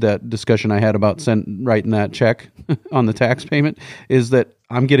that discussion I had about writing that check on the tax payment, is that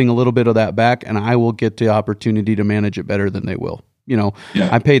I'm getting a little bit of that back, and I will get the opportunity to manage it better than they will.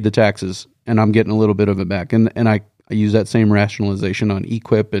 I paid the taxes and I'm getting a little bit of it back. And I use that same rationalization on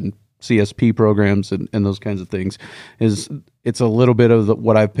EQIP and CSP programs and those kinds of things. It's a little bit of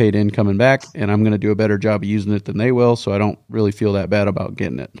what I've paid in coming back, and I'm going to do a better job of using it than they will. So I don't really feel that bad about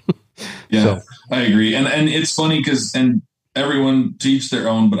getting it. I agree. And it's funny because everyone to each their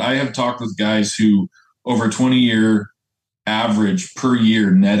own, but I have talked with guys who over a 20-year average per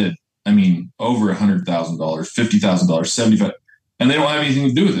year netted, over $100,000, $50,000, $75,000. And they don't have anything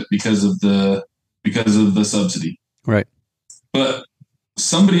to do with it because of the subsidy. Right. But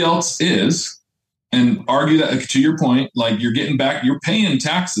somebody else is, and argue that, to your point, like you're paying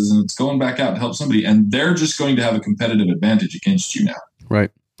taxes and it's going back out to help somebody, and they're just going to have a competitive advantage against you now. Right.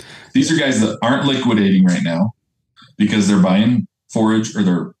 These are guys that aren't liquidating right now because they're buying forage or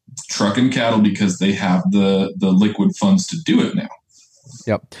they're trucking cattle because they have the liquid funds to do it now.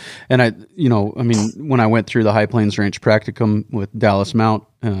 Yep. And when I went through the High Plains Ranch Practicum with Dallas Mount,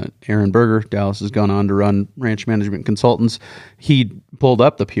 Aaron Berger, Dallas has gone on to run Ranch Management Consultants. He pulled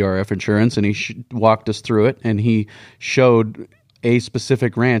up the PRF insurance and he walked us through it, and he showed a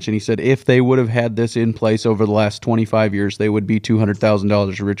specific ranch, and he said if they would have had this in place over the last 25 years, they would be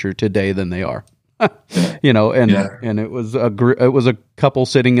 $200,000 richer today than they are. And it was a couple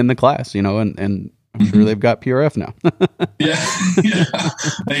sitting in the class, and I'm sure they've got PRF now. yeah.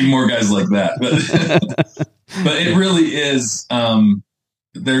 I need more guys like that. But it really is.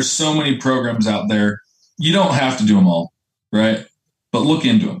 There's so many programs out there. You don't have to do them all, right? But look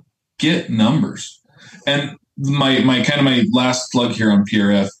into them. get numbers. And my last plug here on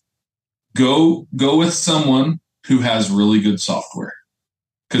PRF, go with someone who has really good software.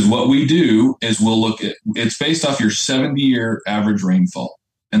 Because what we do is we'll look at, it's based off your 70-year average rainfall.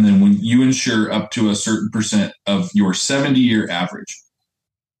 And then when you insure up to a certain percent of your 70-year average,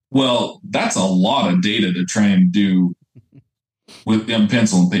 well, that's a lot of data to try and do with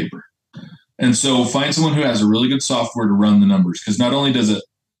pencil and paper. And so find someone who has a really good software to run the numbers, because not only does it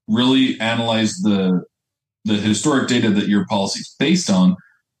really analyze the historic data that your policy is based on.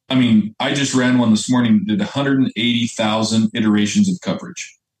 I mean, I just ran one this morning that did 180,000 iterations of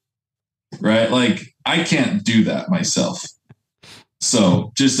coverage, right? Like, I can't do that myself.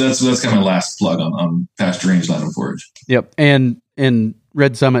 So just that's kind of my last plug on pasture rangeland and forage. Yep. And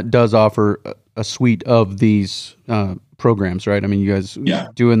Red Summit does offer a suite of these programs, right? I mean, you guys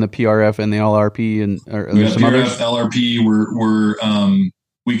doing the PRF and the LRP, and are there some PRF, others? LRP,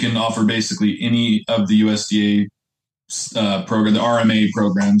 we can offer basically any of the USDA program. The RMA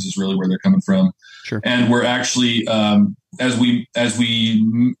programs is really where they're coming from. Sure. And we're actually, as we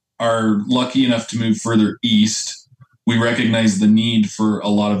are lucky enough to move further east, we recognize the need for a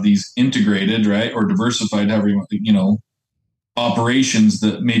lot of these integrated, right, or diversified, operations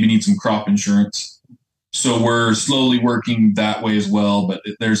that maybe need some crop insurance. So we're slowly working that way as well. But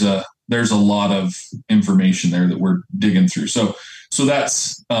there's a lot of information there that we're digging through. So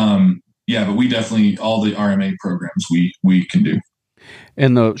that's but we definitely, all the RMA programs we can do.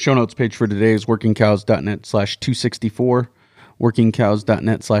 And the show notes page for today is workingcows.net/264.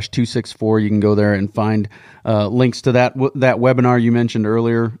 workingcows.net/264. You can go there and find links to that webinar you mentioned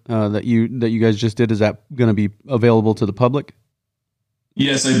earlier that you guys just did. Is that going to be available to the public?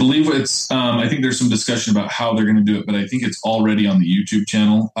 Yes, I believe it's. I think there's some discussion about how they're going to do it, but I think it's already on the YouTube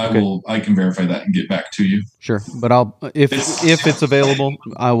channel. I can verify that and get back to you. Sure, but if it's available,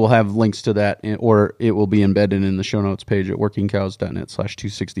 I will have links to that, or it will be embedded in the show notes page at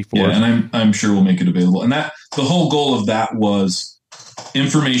workingcows.net/264. Yeah, and I'm sure we'll make it available. And that the whole goal of that was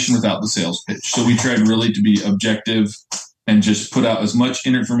information without the sales pitch. So we tried really to be objective and just put out as much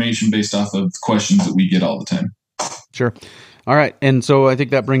information based off of questions that we get all the time. Sure. All right, and so I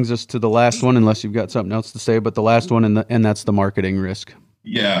think that brings us to the last one, unless you've got something else to say, but the last one, and that's the marketing risk.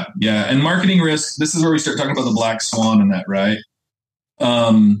 Yeah, and marketing risk, this is where we start talking about the black swan and that, right?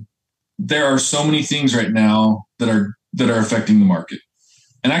 There are so many things right now that are affecting the market.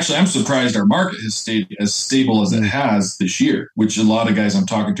 And actually, I'm surprised our market has stayed as stable as it has this year, which a lot of guys I'm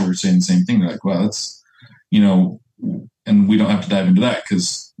talking to are saying the same thing. They're like, well, that's, and we don't have to dive into that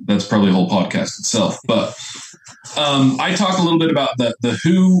because that's probably a whole podcast itself. But I talk a little bit about the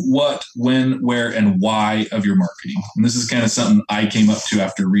who, what, when, where, and why of your marketing. And this is kind of something I came up to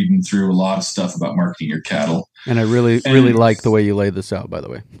after reading through a lot of stuff about marketing your cattle. And I really like the way you laid this out, by the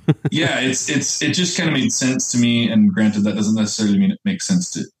way. Yeah, it just kind of made sense to me. And granted, that doesn't necessarily mean it makes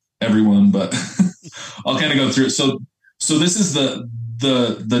sense to everyone, but I'll kind of go through it. So this is the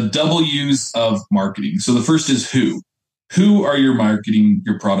W's of marketing. So the first is who. Who are you marketing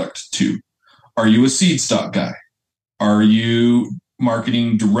your product to? Are you a seed stock guy? Are you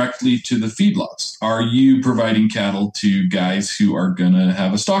marketing directly to the feedlots? Are you providing cattle to guys who are going to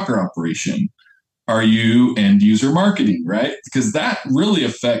have a stocker operation? Are you end user marketing, right? Because that really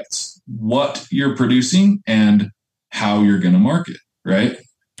affects what you're producing and how you're going to market, right?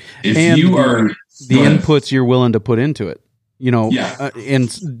 If and you are the inputs you're willing to put into it,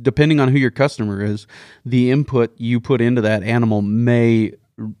 and depending on who your customer is, the input you put into that animal may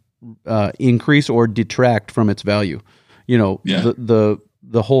increase or detract from its value.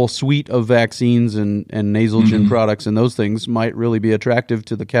 The whole suite of vaccines and nasal gin products and those things might really be attractive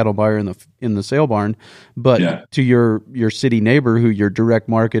to the cattle buyer in the sale barn, but to your city neighbor who you're direct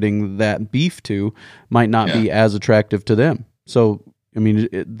marketing that beef to might not be as attractive to them. So, I mean,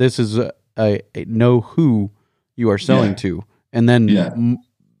 this is a know who you are selling to, and then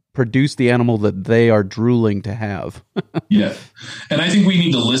produce the animal that they are drooling to have. Yeah. And I think we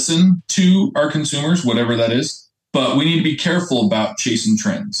need to listen to our consumers, whatever that is, but we need to be careful about chasing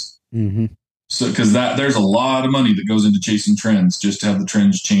trends. Mm-hmm. So, because there's a lot of money that goes into chasing trends just to have the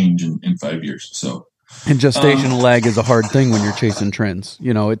trends change in 5 years. So, and gestational lag is a hard thing when you're chasing trends.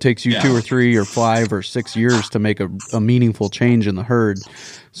 It takes you 2 or 3 or 5 or 6 years to make a meaningful change in the herd.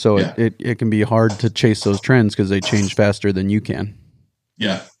 So it can be hard to chase those trends because they change faster than you can.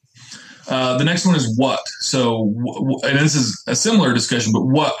 Yeah. The next one is what. So, and this is a similar discussion, but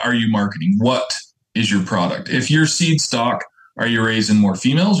what are you marketing? What is your product? If you're seed stock, are you raising more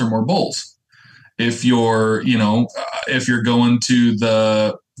females or more bulls? If you're, if you're going to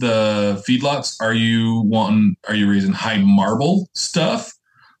the feedlots, are you raising high marble stuff,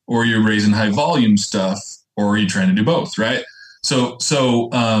 or you're raising high volume stuff, or are you trying to do both, right? So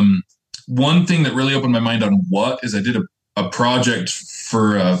one thing that really opened my mind on what is I did a project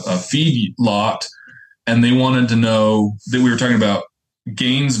for a feed lot, and they wanted to know that we were talking about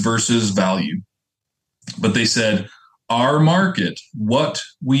gains versus value. But they said, our market, what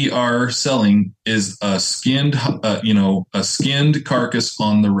we are selling is a skinned carcass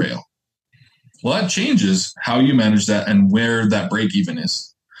on the rail. Well, that changes how you manage that and where that break even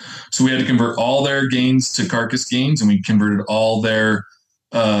is. So we had to convert all their gains to carcass gains, and we converted all their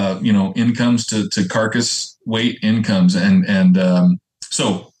incomes to carcass weight incomes.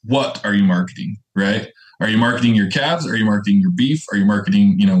 So what are you marketing, right? Are you marketing your calves? Are you marketing your beef? Are you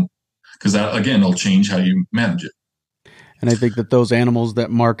marketing, because that, again, will change how you manage it. And I think that those animals that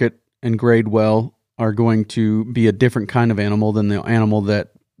market and grade well are going to be a different kind of animal than the animal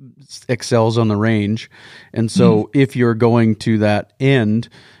that excels on the range. And so if you're going to that end,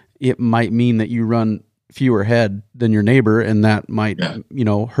 it might mean that you run fewer head than your neighbor, and that might,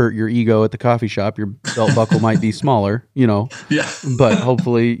 hurt your ego at the coffee shop. Your belt buckle might be smaller, but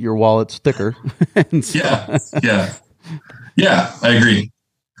hopefully your wallet's thicker. And so, yeah, I agree.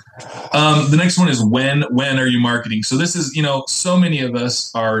 The next one is when are you marketing? So this is, so many of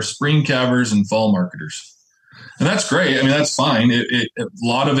us are spring calvers and fall marketers, and that's great. I mean, that's fine. A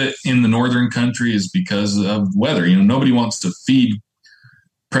lot of it in the northern country is because of weather. Nobody wants to feed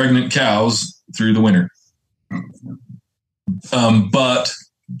pregnant cows through the winter. But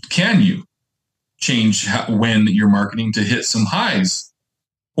can you change when you're marketing to hit some highs,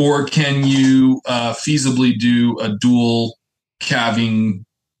 or can you feasibly do a dual calving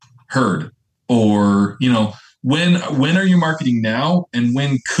herd? Or when are you marketing now, and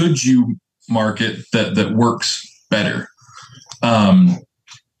when could you market that works better?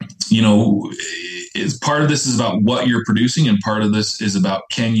 Is part of this is about what you're producing, and part of this is about,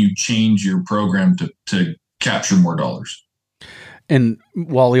 can you change your program to capture more dollars? And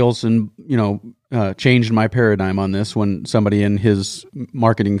Wally Olson, changed my paradigm on this when somebody in his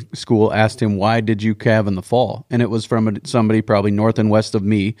marketing school asked him, why did you calve in the fall? And it was from somebody probably north and west of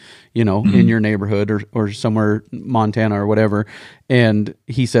me, in your neighborhood or somewhere, Montana or whatever. And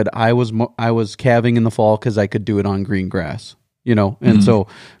he said, I was calving in the fall because I could do it on green grass, and so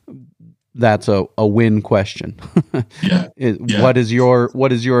that's a win question. What does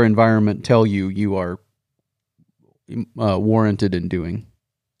your environment tell you are warranted in doing?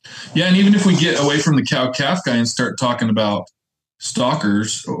 Yeah, and even if we get away from the cow-calf guy and start talking about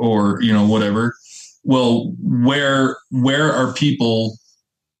stalkers or whatever, well, where are people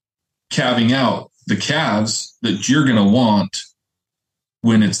calving out the calves that you're going to want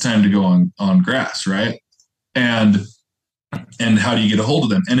when it's time to go on grass, right? And how do you get a hold of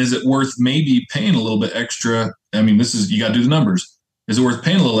them? And is it worth maybe paying a little bit extra? I mean, you got to do the numbers. Is it worth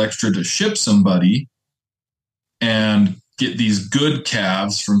paying a little extra to ship somebody and get these good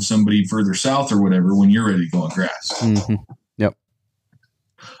calves from somebody further south or whatever when you're ready to go on grass? Mm-hmm. Yep.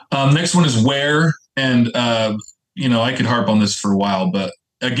 Next one is where, and I could harp on this for a while, but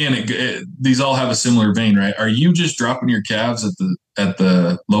again, these all have a similar vein, right? Are you just dropping your calves at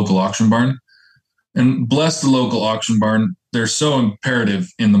the local auction barn? And bless the local auction barn, they're so imperative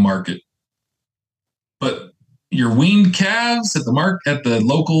in the market. But your weaned calves at the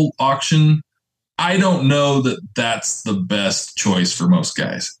local auction, I don't know that that's the best choice for most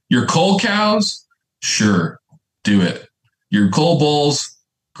guys. Your cull cows, sure, do it. Your cull bulls,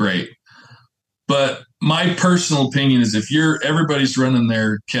 great. But my personal opinion is, if everybody's running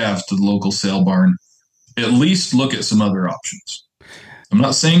their calves to the local sale barn, at least look at some other options. I'm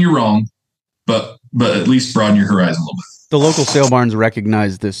not saying you're wrong, but at least broaden your horizon a little bit. The local sale barns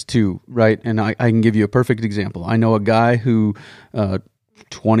recognize this too, right? And I can give you a perfect example. I know a guy who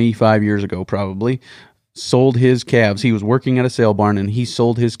 25 years ago probably sold his calves. He was working at a sale barn, and he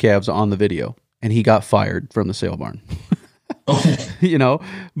sold his calves on the video, and he got fired from the sale barn.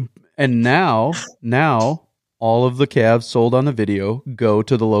 And now all of the calves sold on the video go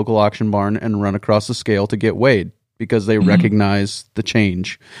to the local auction barn and run across the scale to get weighed, because they recognize the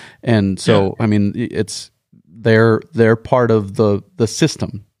change. And so, I mean, they're part of the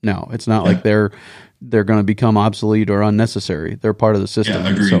system now. It's not like they're going to become obsolete or unnecessary. They're part of the system.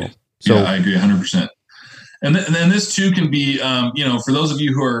 Yeah, agreed. So I agree 100%. And then this too can be, for those of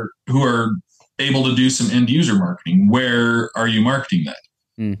you who are able to do some end user marketing, where are you marketing that?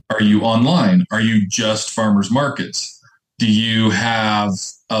 Are you online? Are you just farmers markets? Do you have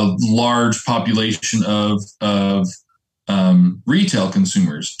a large population of retail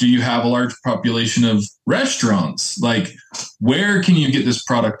consumers? Do you have a large population of restaurants? Like, where can you get this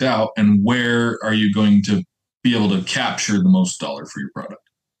product out, and where are you going to be able to capture the most dollar for your product?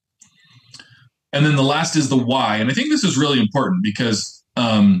 And then the last is the why. And I think this is really important because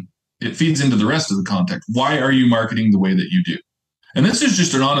it feeds into the rest of the context. Why are you marketing the way that you do? And this is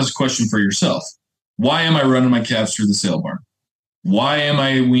just an honest question for yourself. Why am I running my calves through the sale barn? Why am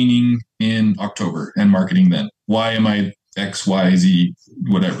I weaning in October and marketing then? Why am I X, Y, Z,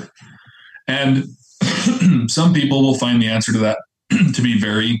 whatever? And some people will find the answer to that to be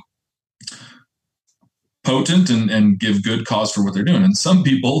very potent and give good cause for what they're doing. And some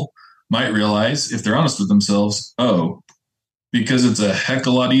people might realize, if they're honest with themselves, because it's a heck of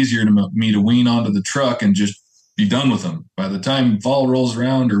a lot easier to me to wean onto the truck and just be done with them. By the time fall rolls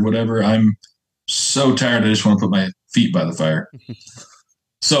around or whatever, I'm so tired I just want to put my feet by the fire.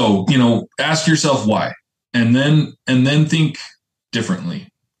 So, ask yourself why, and then think differently.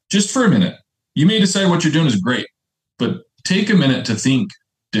 Just for a minute. You may decide what you're doing is great, but take a minute to think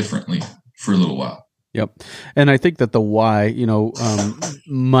differently for a little while. Yep. And I think that the why,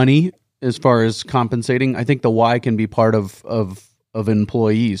 money as far as compensating, I think the why can be part of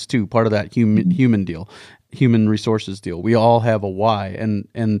employees too, part of that human deal, human resources deal. We all have a why,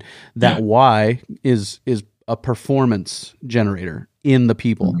 and that why is a performance generator in the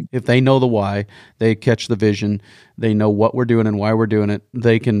people. Mm-hmm. If they know the why, they catch the vision, they know what we're doing and why we're doing it,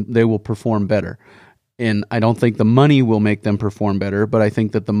 they will perform better. And I don't think the money will make them perform better, but I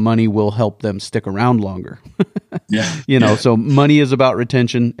think that the money will help them stick around longer. So money is about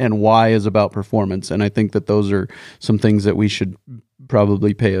retention and why is about performance. And I think that those are some things that we should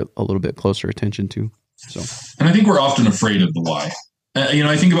probably pay a little bit closer attention to. So, and I think we're often afraid of the why.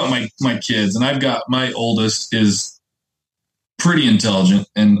 I think about my kids, and I've got my oldest is pretty intelligent,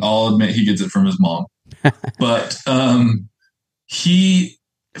 and I'll admit he gets it from his mom. But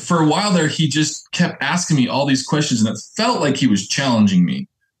for a while there, he just kept asking me all these questions, and it felt like he was challenging me.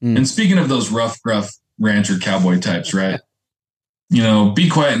 Mm. And speaking of those rough, gruff rancher cowboy types, right? Be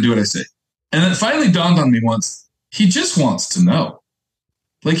quiet and do what I say. And it finally dawned on me once, he just wants to know.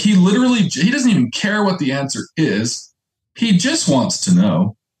 Like he doesn't even care what the answer is. He just wants to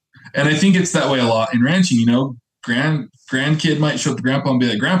know. And I think it's that way a lot in ranching. Grandkid might show up to grandpa and be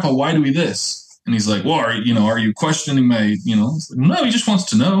like, "Grandpa, why do we this?" And he's like, "Well, are you questioning my, no, he just wants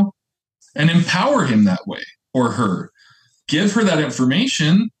to know." And empower him that way, or her. Give her that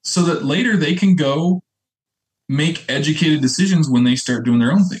information so that later they can go make educated decisions when they start doing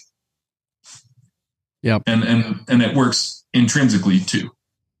their own thing. Yeah. And it works intrinsically too.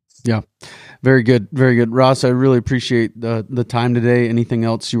 Yeah. Very good. Very good. Ross, I really appreciate the time today. Anything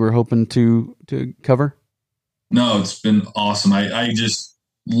else you were hoping to cover? No, it's been awesome. I just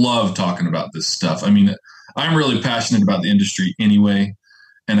love talking about this stuff. I mean, I'm really passionate about the industry anyway,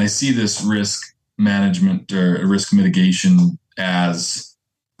 and I see this risk management or risk mitigation as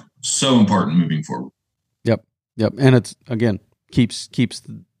so important moving forward. Yep. And it's, again, keeps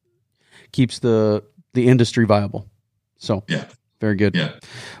the industry viable. So yeah. Very good. Yeah.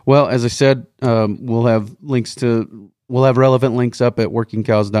 Well, as I said, we'll have relevant links up at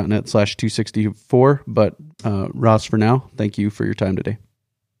workingcows.net/264. But Ross, for now, thank you for your time today.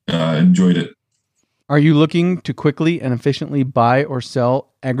 Enjoyed it. Are you looking to quickly and efficiently buy or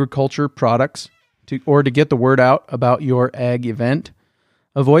sell agriculture products to get the word out about your ag event?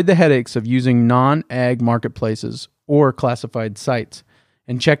 Avoid the headaches of using non-ag marketplaces or classified sites,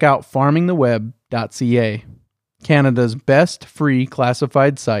 and check out farmingtheweb.ca. Canada's best free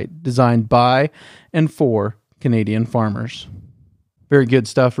classified site designed by and for Canadian farmers. Very good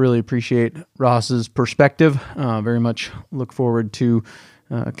stuff. Really appreciate Ross's perspective. Very much look forward to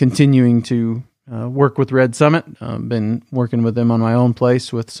continuing to work with Red Summit. Been working with them on my own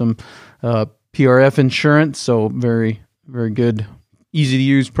place with some PRF insurance, so very, very good, easy to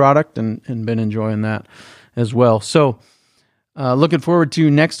use product, and been enjoying that as well. So looking forward to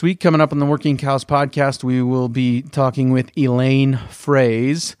next week. Coming up on the Working Cows podcast, we will be talking with Elaine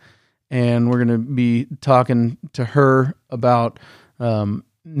Fraze, and we're going to be talking to her about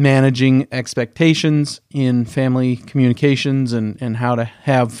managing expectations in family communications and how to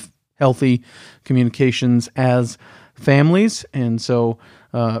have healthy communications as families. And so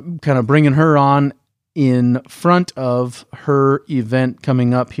kind of bringing her on in front of her event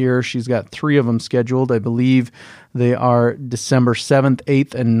coming up here. She's got 3 of them scheduled. I believe they are December 7th,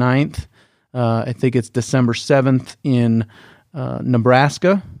 8th, and 9th. I think it's December 7th in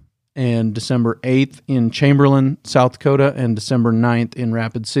Nebraska, and December 8th in Chamberlain, South Dakota, and December 9th in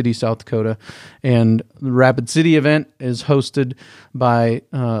Rapid City, South Dakota. And the Rapid City event is hosted by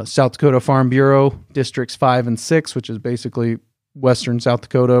South Dakota Farm Bureau Districts 5 and 6, which is basically Western South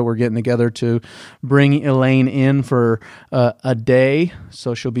Dakota. We're getting together to bring Elaine in for a day.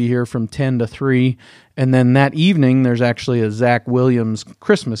 So she'll be here from 10 to 3. And then that evening, there's actually a Zach Williams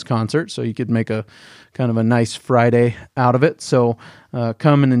Christmas concert. So you could make a kind of a nice Friday out of it. So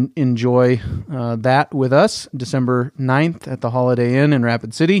come and enjoy that with us. December 9th at the Holiday Inn in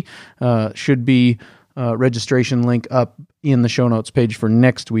Rapid City. Should be registration link up in the show notes page for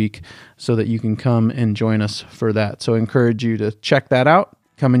next week so that you can come and join us for that. So I encourage you to check that out.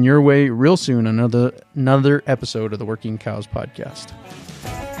 Coming your way real soon, another episode of the Working Cows Podcast.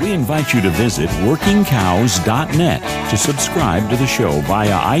 We invite you to visit workingcows.net to subscribe to the show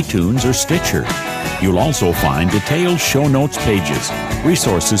via iTunes or Stitcher. You'll also find detailed show notes pages,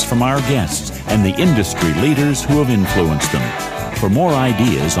 resources from our guests, and the industry leaders who have influenced them. For more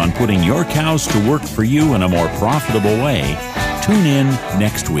ideas on putting your cows to work for you in a more profitable way, tune in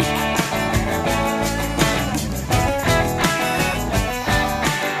next week.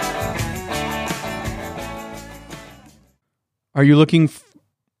 Are you looking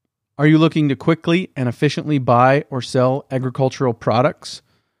to quickly and efficiently buy or sell agricultural products?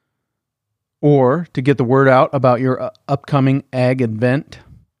 Or to get the word out about your upcoming ag event?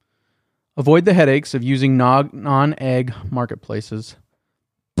 Avoid the headaches of using non-ag marketplaces.